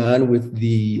going on with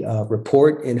the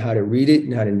report and how to read it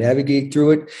and how to navigate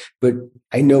through it. But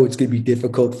I know it's going to be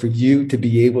difficult for you to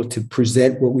be able to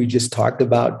present what we just talked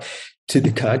about to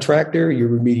the contractor, your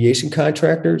remediation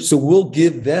contractor. So we'll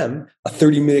give them a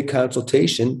 30-minute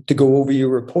consultation to go over your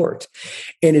report.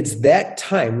 And it's that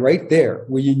time right there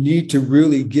where you need to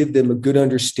really give them a good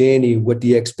understanding of what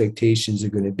the expectations are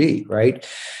going to be, right?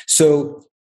 So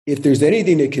if there's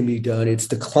anything that can be done, it's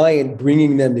the client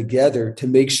bringing them together to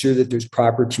make sure that there's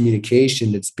proper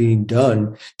communication that's being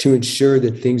done to ensure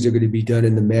that things are going to be done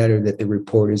in the manner that the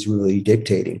report is really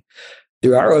dictating.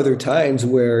 There are other times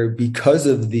where, because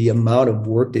of the amount of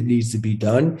work that needs to be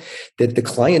done, that the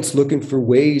client's looking for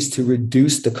ways to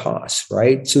reduce the costs,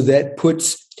 right? So that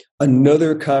puts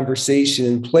another conversation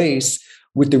in place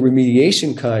with the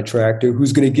remediation contractor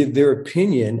who's going to give their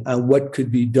opinion on what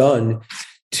could be done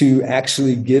to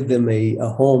actually give them a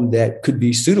home that could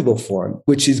be suitable for them,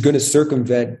 which is going to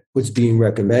circumvent what's being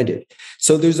recommended.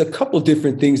 So there's a couple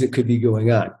different things that could be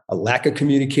going on: a lack of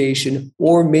communication,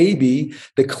 or maybe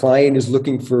the client is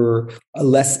looking for a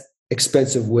less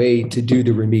expensive way to do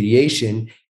the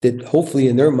remediation that hopefully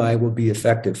in their mind will be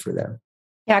effective for them.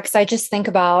 Yeah, because I just think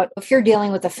about if you're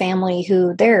dealing with a family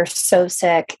who they're so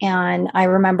sick. And I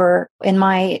remember in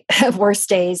my worst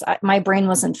days, my brain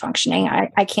wasn't functioning.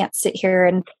 I can't sit here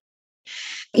and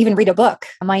even read a book,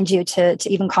 mind you, to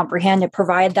even comprehend and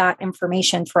provide that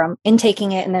information from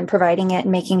intaking it and then providing it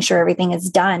and making sure everything is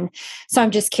done. So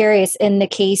I'm just curious, in the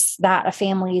case that a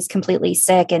family is completely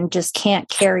sick and just can't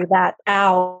carry that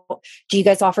out, do you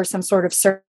guys offer some sort of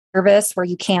service where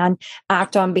you can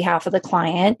act on behalf of the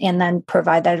client and then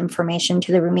provide that information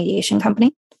to the remediation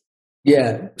company?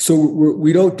 Yeah. So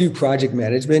we don't do project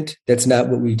management. That's not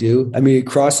what we do. I mean, it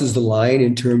crosses the line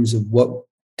in terms of what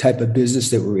type of business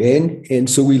that we're in. And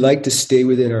so we like to stay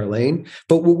within our lane.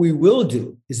 But what we will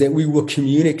do is that we will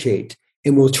communicate,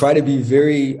 and we'll try to be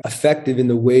very effective in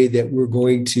the way that we're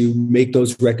going to make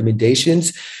those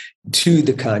recommendations to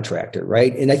the contractor,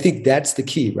 right? And I think that's the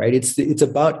key, right? It's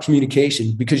about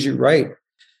communication, because you're right,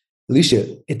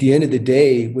 Alicia, at the end of the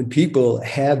day, when people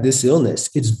have this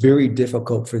illness, it's very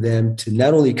difficult for them to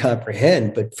not only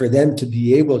comprehend, but for them to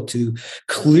be able to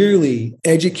clearly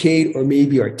educate or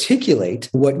maybe articulate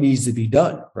what needs to be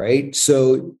done, right?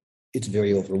 So it's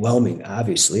very overwhelming,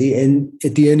 obviously. And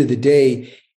at the end of the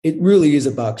day, it really is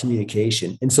about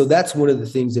communication. And so that's one of the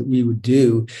things that we would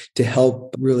do to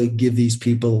help really give these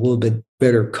people a little bit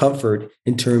better comfort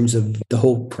in terms of the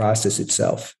whole process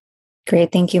itself.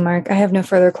 Great. Thank you, Mark. I have no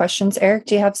further questions. Eric,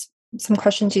 do you have some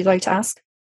questions you'd like to ask?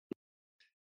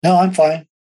 No, I'm fine.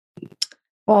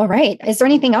 All right. Is there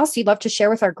anything else you'd love to share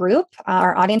with our group,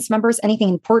 our audience members? Anything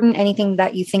important, anything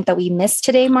that you think that we missed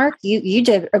today, Mark? You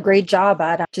did a great job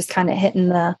at just kind of hitting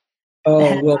the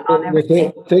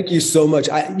thank you so much.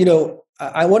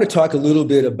 I want to talk a little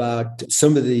bit about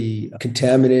some of the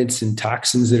contaminants and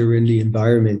toxins that are in the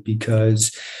environment,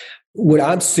 because what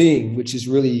I'm seeing, which is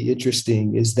really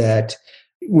interesting, is that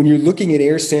when you're looking at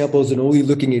air samples and only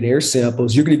looking at air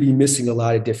samples, you're going to be missing a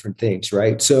lot of different things,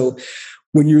 right? So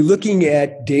when you're looking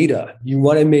at data, you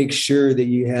want to make sure that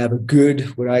you have a good,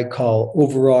 what I call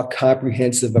overall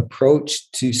comprehensive approach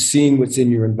to seeing what's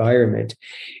in your environment.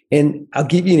 And I'll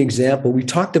give you an example. We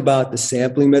talked about the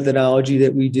sampling methodology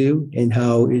that we do and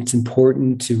how it's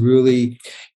important to really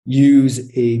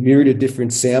use a myriad of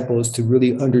different samples to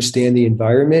really understand the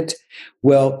environment.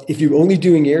 Well, if you're only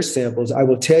doing air samples, I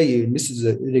will tell you, and this is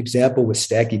an example with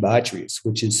Stachybotrys,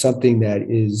 which is something that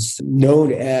is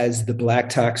known as the black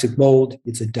toxic mold.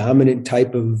 It's a dominant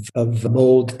type of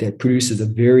mold that produces a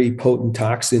very potent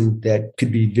toxin that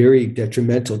could be very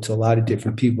detrimental to a lot of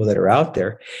different people that are out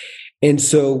there. And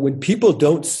so when people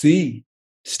don't see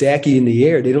Stachy in the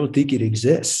air, they don't think it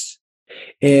exists.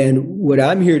 And what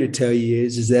I'm here to tell you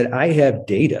is that I have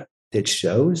data that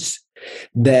shows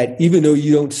that even though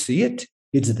you don't see it,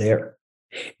 it's there.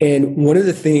 And one of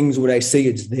the things when I say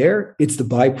it's there, it's the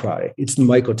byproduct. It's the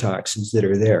mycotoxins that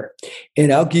are there.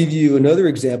 And I'll give you another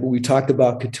example. We talked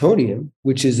about Chthonium,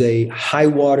 which is a high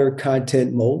water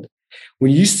content mold.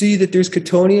 When you see that there's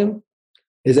chitonium,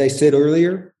 as I said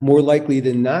earlier, more likely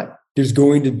than not, there's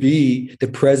going to be the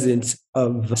presence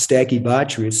of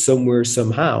Stachybotrys somewhere,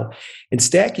 somehow. And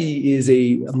Stachy is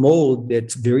a mold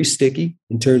that's very sticky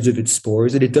in terms of its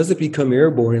spores, and it doesn't become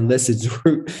airborne unless it's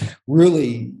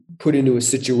really put into a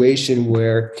situation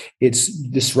where it's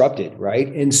disrupted,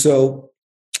 right? And so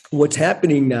what's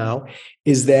happening now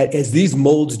is that as these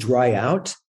molds dry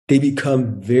out, they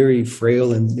become very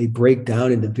frail and they break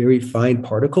down into very fine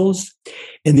particles.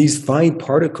 And these fine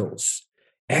particles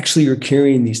actually are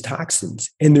carrying these toxins,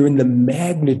 and they're in the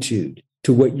magnitude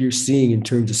to what you're seeing in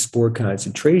terms of spore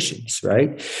concentrations,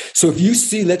 right? So if you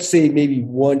see, let's say, maybe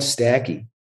one Stachy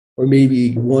or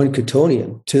maybe one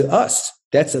chitonium, to us,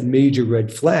 that's a major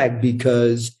red flag,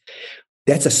 because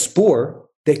that's a spore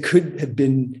that could have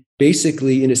been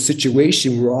basically in a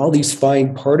situation where all these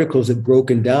fine particles have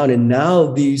broken down, and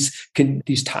now these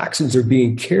toxins are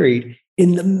being carried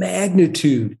in the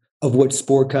magnitude of what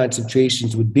spore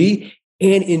concentrations would be,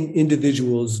 and in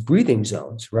individuals' breathing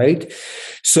zones, right?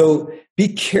 So be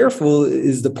careful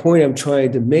is the point I'm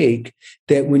trying to make,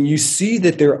 that when you see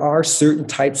that there are certain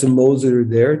types of molds that are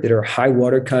there that are high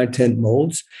water content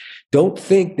molds, don't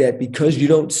think that because you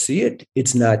don't see it,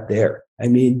 it's not there. I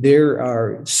mean, there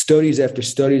are studies after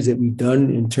studies that we've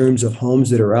done in terms of homes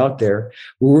that are out there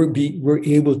where we're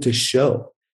able to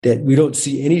show that we don't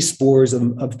see any spores of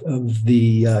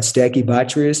the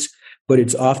Stachybotrys, but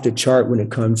it's off the chart when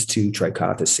it comes to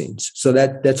trichothecenes. So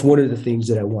that's one of the things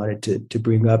that I wanted to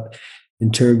bring up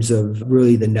in terms of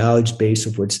really the knowledge base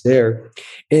of what's there.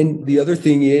 And the other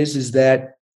thing is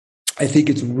that I think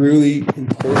it's really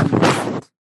important, as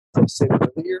I said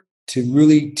earlier, to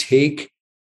really take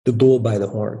the bull by the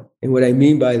horn. And what I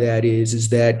mean by that is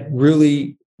that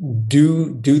really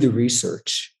do the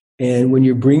research. And when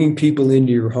you're bringing people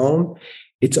into your home,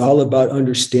 it's all about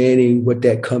understanding what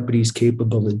that company is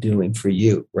capable of doing for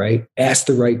you, right? Ask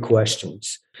the right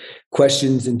questions.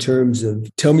 Questions in terms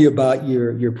of, tell me about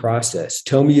your process.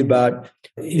 Tell me about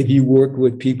if you work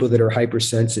with people that are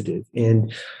hypersensitive,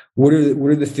 and what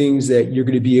are the things that you're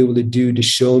going to be able to do to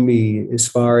show me as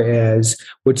far as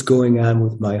what's going on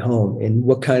with my home, and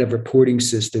what kind of reporting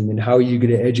system, and how are you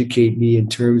going to educate me in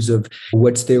terms of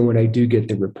what's there when I do get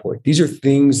the report. These are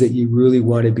things that you really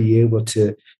want to be able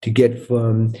to get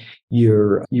from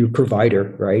your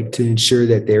provider, right? To ensure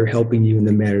that they're helping you in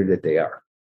the manner that they are.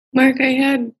 Mark, I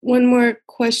had one more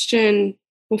question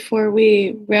before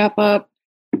we wrap up.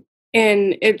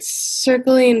 And it's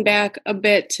circling back a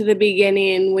bit to the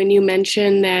beginning when you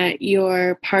mentioned that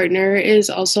your partner is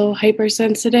also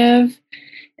hypersensitive.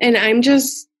 And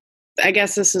I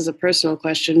guess this is a personal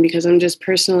question because I'm just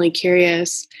personally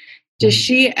curious. Does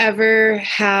she ever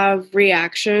have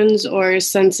reactions or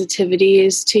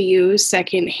sensitivities to you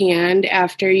secondhand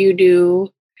after you do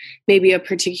maybe a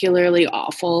particularly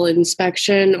awful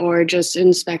inspection or just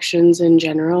inspections in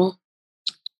general?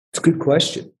 It's a good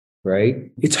question. Right?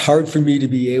 It's hard for me to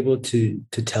be able to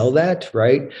tell that,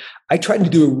 right? I try to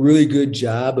do a really good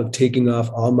job of taking off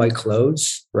all my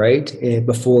clothes, right? And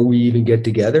before we even get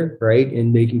together, right?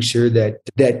 And making sure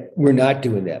that we're not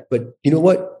doing that. But you know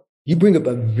what? You bring up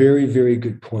a very, very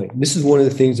good point. And this is one of the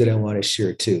things that I want to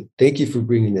share too. Thank you for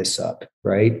bringing this up,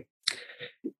 right?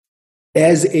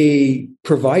 As a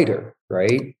provider,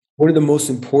 right? One of the most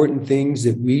important things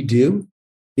that we do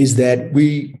is that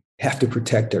we have to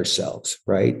protect ourselves,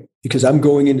 right? Because I'm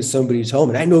going into somebody's home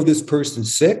and I know this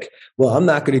person's sick. Well, I'm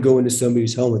not going to go into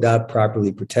somebody's home without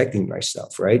properly protecting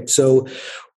myself, right? So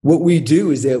what we do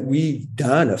is that we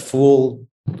don a full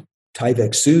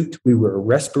Tyvek suit, we wear a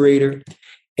respirator,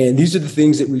 and these are the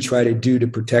things that we try to do to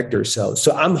protect ourselves.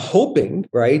 So I'm hoping,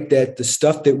 right, that the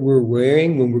stuff that we're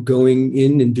wearing when we're going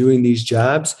in and doing these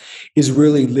jobs is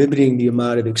really limiting the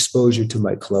amount of exposure to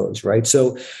my clothes, right?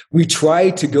 So we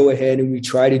try to go ahead and we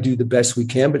try to do the best we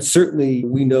can, but certainly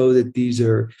we know that these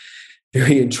are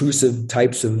very intrusive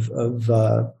types of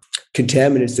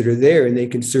contaminants that are there, and they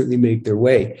can certainly make their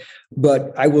way.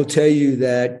 But I will tell you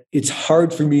that it's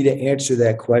hard for me to answer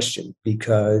that question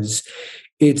because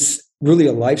it's really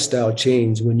a lifestyle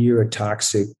change when you're a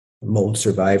toxic mold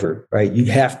survivor, right? You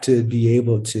have to be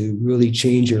able to really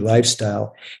change your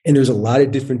lifestyle. And there's a lot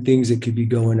of different things that could be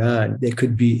going on that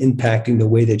could be impacting the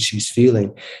way that she's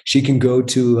feeling. She can go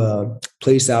to a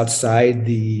place outside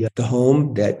the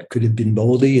home that could have been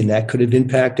moldy, and that could have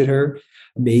impacted her.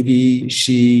 Maybe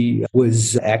she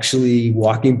was actually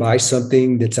walking by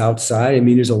something that's outside. I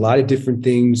mean, there's a lot of different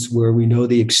things where we know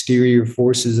the exterior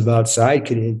forces of outside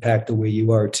can impact the way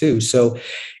you are too. So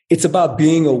it's about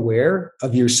being aware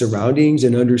of your surroundings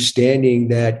and understanding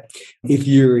that if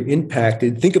you're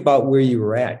impacted, think about where you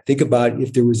were at. Think about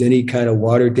if there was any kind of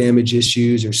water damage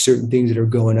issues or certain things that are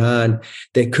going on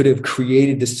that could have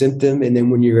created the symptom. And then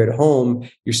when you're at home,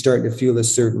 you're starting to feel a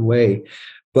certain way.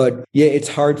 But yeah, it's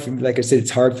hard for me. Like I said, it's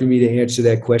hard for me to answer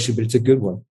that question, but it's a good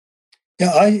one.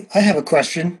 Yeah, I have a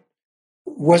question.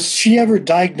 Was she ever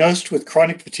diagnosed with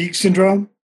chronic fatigue syndrome?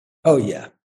 Oh, yeah.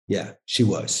 Yeah, she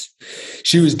was.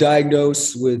 She was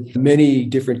diagnosed with many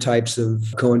different types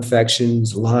of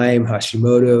co-infections, Lyme,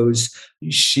 Hashimoto's.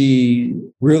 She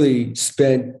really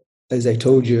spent, as I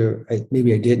told you,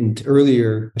 maybe I didn't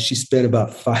earlier, she spent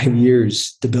about 5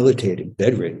 years debilitated,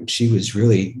 bedridden. She was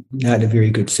really not in a very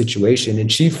good situation. And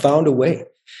she found a way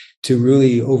to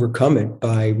really overcome it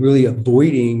by really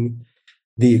avoiding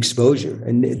the exposure.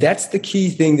 And that's the key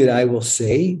thing that I will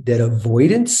say, that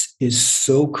avoidance is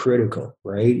so critical,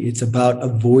 right? It's about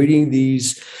avoiding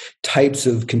these types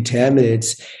of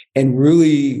contaminants and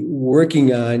really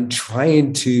working on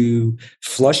trying to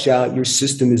flush out your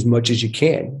system as much as you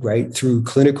can, right? Through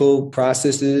clinical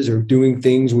processes or doing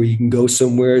things where you can go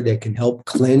somewhere that can help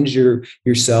cleanse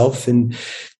yourself. And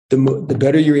the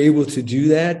better you're able to do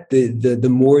that, the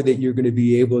more that you're going to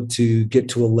be able to get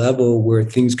to a level where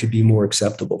things could be more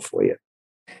acceptable for you.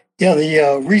 Yeah,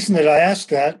 the reason that I asked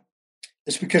that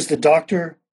is because the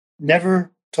doctor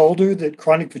never told her that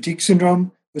chronic fatigue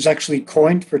syndrome was actually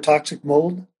coined for toxic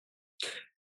mold.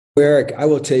 Eric, I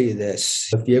will tell you this.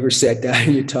 If you ever sat down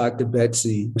and you talked to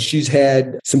Betsy, she's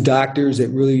had some doctors that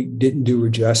really didn't do her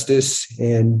justice,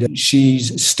 and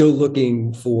she's still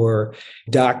looking for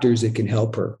doctors that can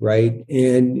help her, right?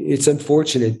 And it's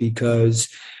unfortunate because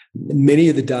many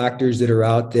of the doctors that are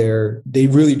out there, they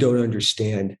really don't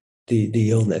understand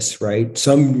the illness, right?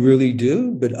 Some really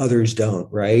do, but others don't,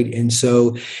 right? And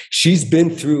so she's been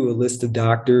through a list of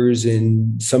doctors,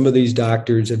 and some of these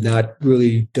doctors have not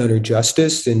really done her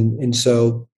justice. And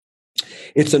so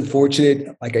it's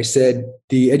unfortunate. Like I said,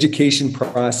 the education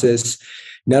process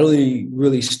not only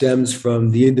really stems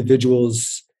from the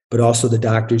individuals, but also the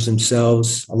doctors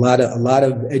themselves. A lot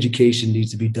of education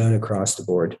needs to be done across the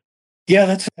board. Yeah,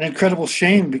 that's an incredible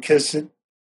shame, because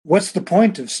what's the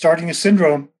point of starting a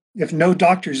syndrome if no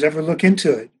doctors ever look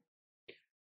into it?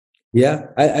 Yeah.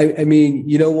 I mean,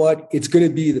 you know what? It's going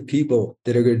to be the people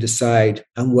that are going to decide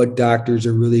on what doctors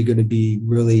are really going to be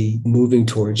really moving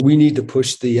towards. We need to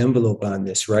push the envelope on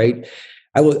this, right?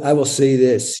 I will say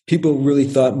this. People really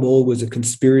thought mold was a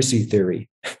conspiracy theory.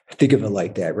 Think of it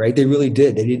like that, right? They really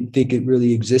did. They didn't think it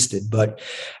really existed. But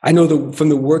I know from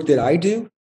the work that I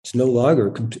do, it's no longer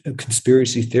a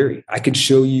conspiracy theory. I can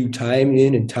show you time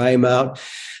in and time out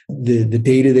the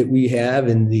data that we have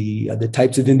and the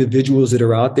types of individuals that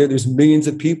are out there. There's millions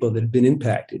of people that have been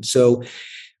impacted. So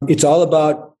it's all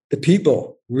about the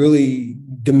people really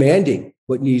demanding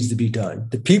what needs to be done.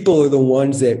 The people are the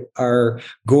ones that are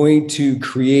going to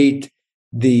create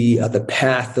the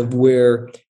path of where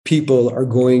people are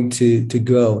going to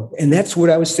go. And that's what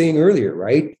I was saying earlier,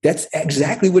 right? That's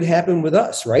exactly what happened with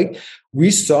us, right? We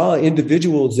saw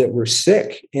individuals that were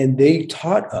sick and they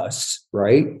taught us,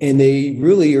 right? And they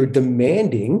really are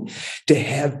demanding to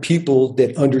have people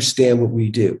that understand what we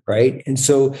do, right? And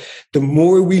so the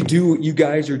more we do what you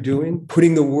guys are doing,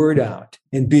 putting the word out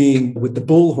and being with the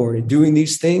bullhorn and doing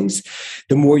these things,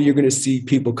 the more you're going to see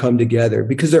people come together,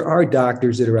 because there are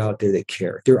doctors that are out there that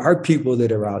care. There are people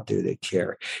that are out there that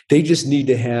care. They just need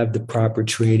to have the proper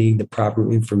training, the proper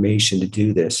information to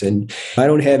do this. And I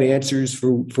don't have answers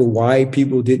for why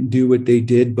people didn't do what they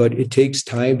did, but it takes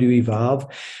time to evolve.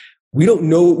 We don't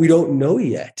know what we don't know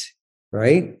yet,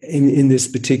 right? In this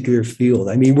particular field.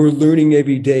 I mean, we're learning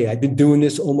every day. I've been doing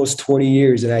this almost 20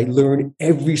 years and I learn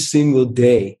every single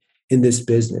day in this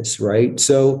business, right?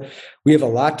 So we have a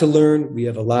lot to learn. We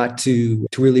have a lot to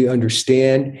really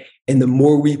understand. And the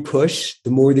more we push, the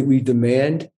more that we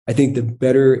demand, I think the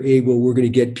better able we're going to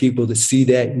get people to see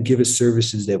that and give us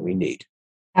services that we need.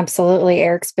 Absolutely.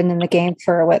 Eric's been in the game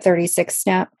for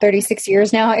 36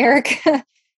 years now, Eric.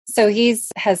 So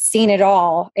has seen it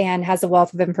all and has a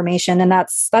wealth of information. And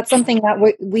that's something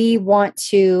that we want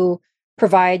to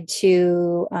provide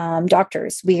to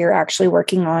doctors. We are actually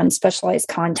working on specialized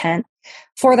content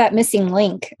for that missing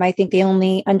link. I think they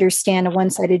only understand a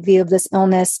one-sided view of this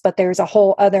illness, but there's a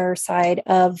whole other side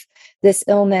of this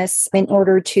illness in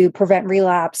order to prevent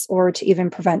relapse or to even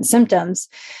prevent symptoms.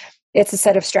 it's a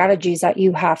set of strategies that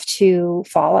you have to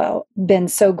follow. Been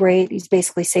so great. He's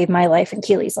basically saved my life and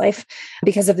Keely's life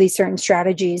because of these certain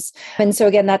strategies. And so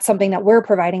again, that's something that we're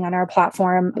providing on our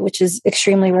platform, which is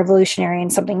extremely revolutionary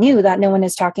and something new that no one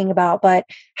is talking about, but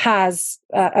has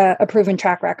a proven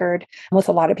track record with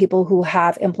a lot of people who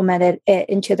have implemented it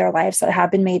into their lives that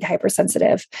have been made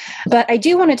hypersensitive. But I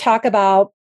do want to talk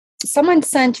about someone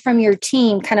sent from your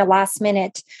team kind of last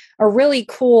minute a really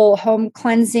cool home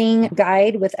cleansing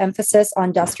guide with emphasis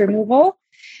on dust removal.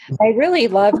 I really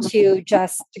love to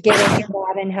just get into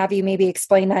that and have you maybe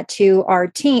explain that to our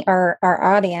team, our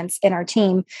audience and our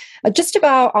team, just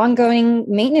about ongoing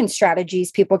maintenance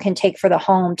strategies people can take for the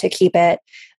home to keep it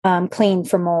clean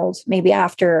for mold, maybe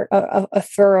after a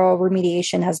thorough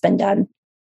remediation has been done.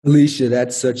 Alicia,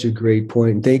 that's such a great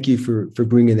point. And thank you for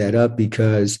bringing that up,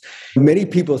 because many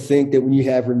people think that when you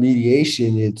have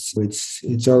remediation,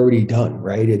 it's already done,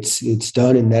 right? It's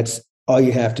done and that's all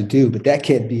you have to do. But that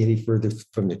can't be any further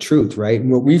from the truth, right?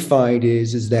 And what we find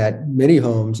is that many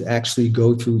homes actually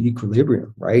go through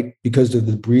equilibrium, right? Because of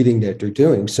the breathing that they're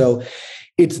doing. So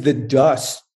it's the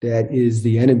dust that is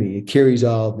the enemy. It carries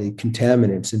all the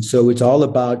contaminants. And so it's all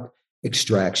about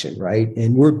extraction, right?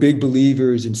 And we're big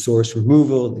believers in source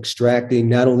removal, extracting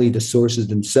not only the sources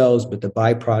themselves, but the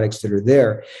byproducts that are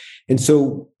there. And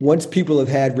so once people have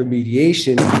had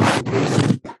remediation,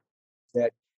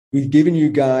 that we've given you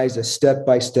guys a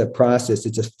step-by-step process.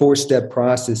 It's a 4-step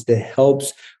process that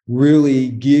helps really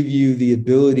give you the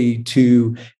ability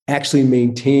to actually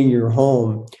maintain your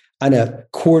home on a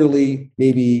quarterly,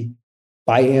 maybe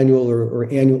biannual or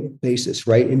annual basis,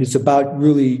 right? And it's about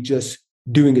really just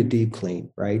doing a deep clean,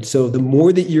 right? So the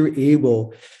more that you're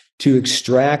able to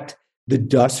extract the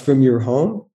dust from your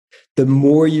home, the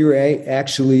more you're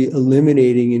actually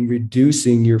eliminating and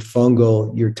reducing your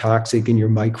fungal, your toxic, and your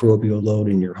microbial load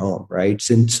in your home, right?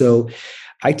 And so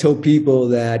I tell people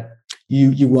that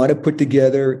you want to put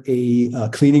together a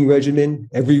cleaning regimen.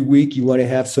 Every week you want to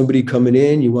have somebody coming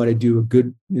in, you want to do a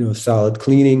good, solid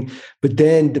cleaning. But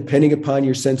then depending upon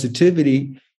your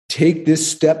sensitivity, take this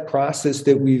step process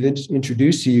that we've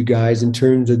introduced to you guys in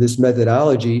terms of this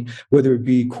methodology, whether it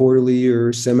be quarterly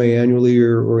or semi-annually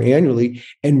or annually,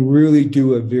 and really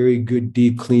do a very good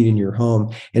deep clean in your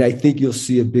home. And I think you'll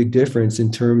see a big difference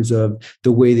in terms of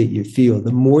the way that you feel.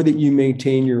 The more that you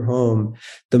maintain your home,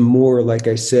 the more, like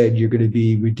I said, you're going to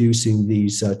be reducing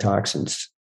these toxins.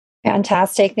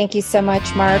 Fantastic. Thank you so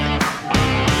much, Mark.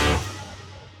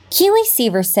 Keely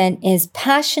Severson is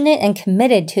passionate and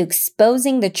committed to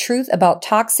exposing the truth about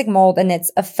toxic mold and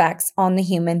its effects on the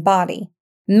human body.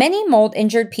 Many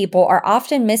mold-injured people are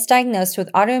often misdiagnosed with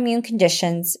autoimmune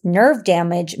conditions, nerve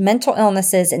damage, mental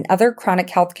illnesses, and other chronic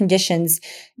health conditions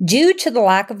due to the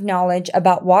lack of knowledge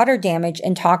about water damage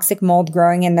and toxic mold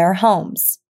growing in their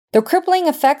homes. The crippling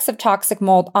effects of toxic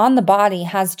mold on the body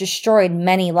has destroyed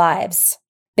many lives.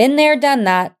 Been there, done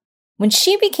that. When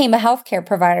she became a healthcare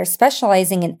provider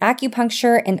specializing in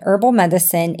acupuncture and herbal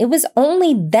medicine, it was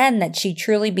only then that she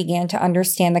truly began to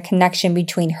understand the connection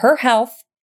between her health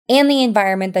and the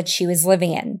environment that she was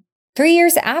living in. 3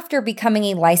 years after becoming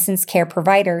a licensed care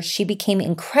provider, she became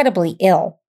incredibly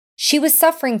ill. She was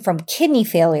suffering from kidney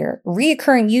failure,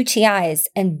 recurring UTIs,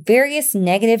 and various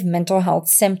negative mental health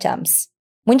symptoms.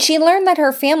 When she learned that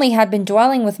her family had been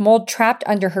dwelling with mold trapped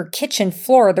under her kitchen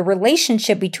floor, the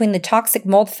relationship between the toxic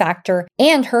mold factor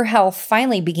and her health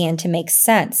finally began to make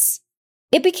sense.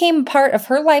 It became part of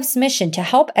her life's mission to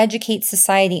help educate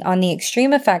society on the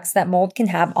extreme effects that mold can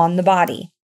have on the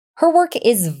body. Her work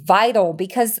is vital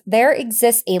because there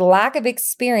exists a lack of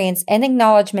experience and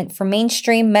acknowledgement for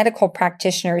mainstream medical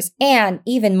practitioners and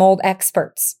even mold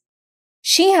experts.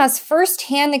 She has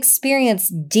firsthand experience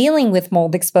dealing with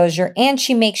mold exposure, and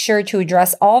she makes sure to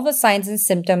address all the signs and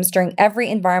symptoms during every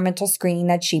environmental screening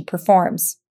that she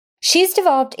performs. She's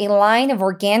developed a line of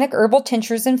organic herbal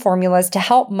tinctures and formulas to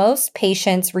help most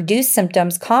patients reduce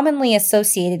symptoms commonly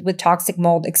associated with toxic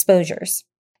mold exposures.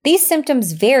 These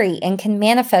symptoms vary and can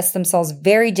manifest themselves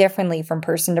very differently from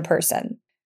person to person.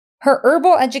 Her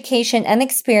herbal education and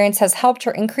experience has helped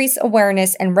her increase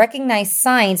awareness and recognize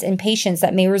signs in patients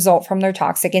that may result from their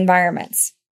toxic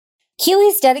environments.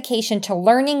 Keely's dedication to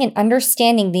learning and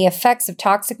understanding the effects of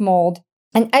toxic mold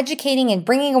and educating and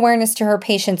bringing awareness to her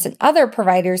patients and other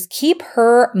providers keep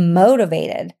her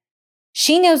motivated.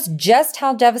 She knows just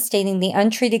how devastating the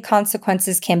untreated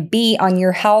consequences can be on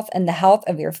your health and the health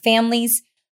of your families,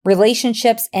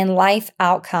 relationships, and life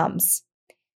outcomes.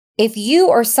 If you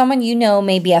or someone you know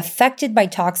may be affected by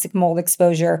toxic mold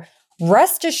exposure,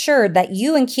 rest assured that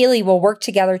you and Keely will work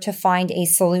together to find a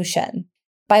solution.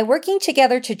 By working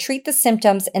together to treat the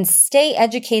symptoms and stay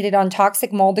educated on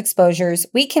toxic mold exposures,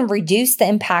 we can reduce the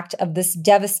impact of this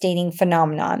devastating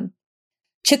phenomenon.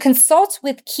 To consult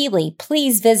with Keeley,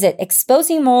 please visit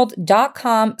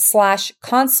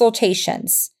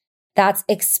exposingmold.com/consultations. That's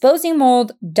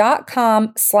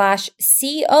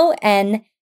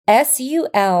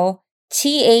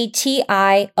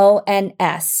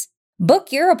exposingmold.com/consultations.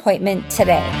 Book your appointment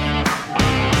today.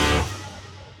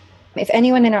 If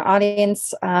anyone in our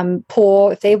audience pool,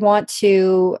 if they want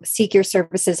to seek your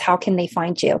services, how can they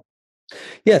find you?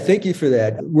 Yeah, thank you for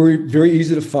that. We're very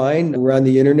easy to find. We're on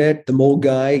the internet, The Mold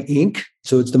Guy Inc.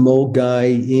 So it's The Mold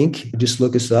Guy Inc. Just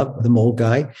look us up, The Mold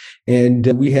Guy. And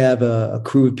we have a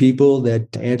crew of people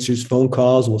that answers phone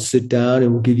calls. We'll sit down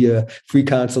and we'll give you a free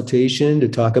consultation to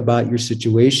talk about your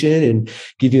situation and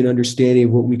give you an understanding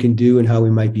of what we can do and how we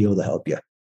might be able to help you.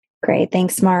 Great.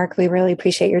 Thanks, Mark. We really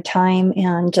appreciate your time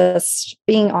and just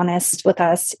being honest with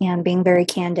us and being very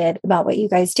candid about what you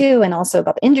guys do and also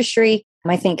about the industry.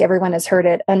 I think everyone has heard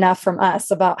it enough from us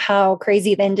about how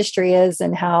crazy the industry is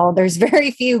and how there's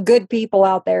very few good people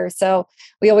out there. So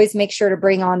we always make sure to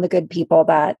bring on the good people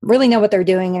that really know what they're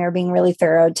doing and are being really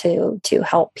thorough to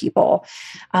help people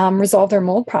resolve their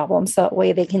mold problems so that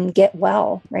way they can get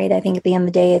well, right? I think at the end of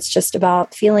the day, it's just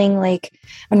about feeling like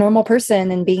a normal person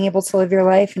and being able to live your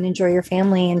life and enjoy your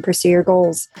family and pursue your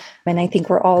goals. And I think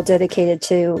we're all dedicated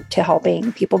to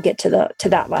helping people get to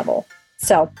that level.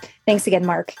 So thanks again,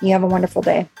 Mark. You have a wonderful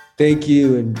day. Thank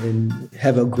you, and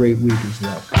have a great week as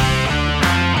well.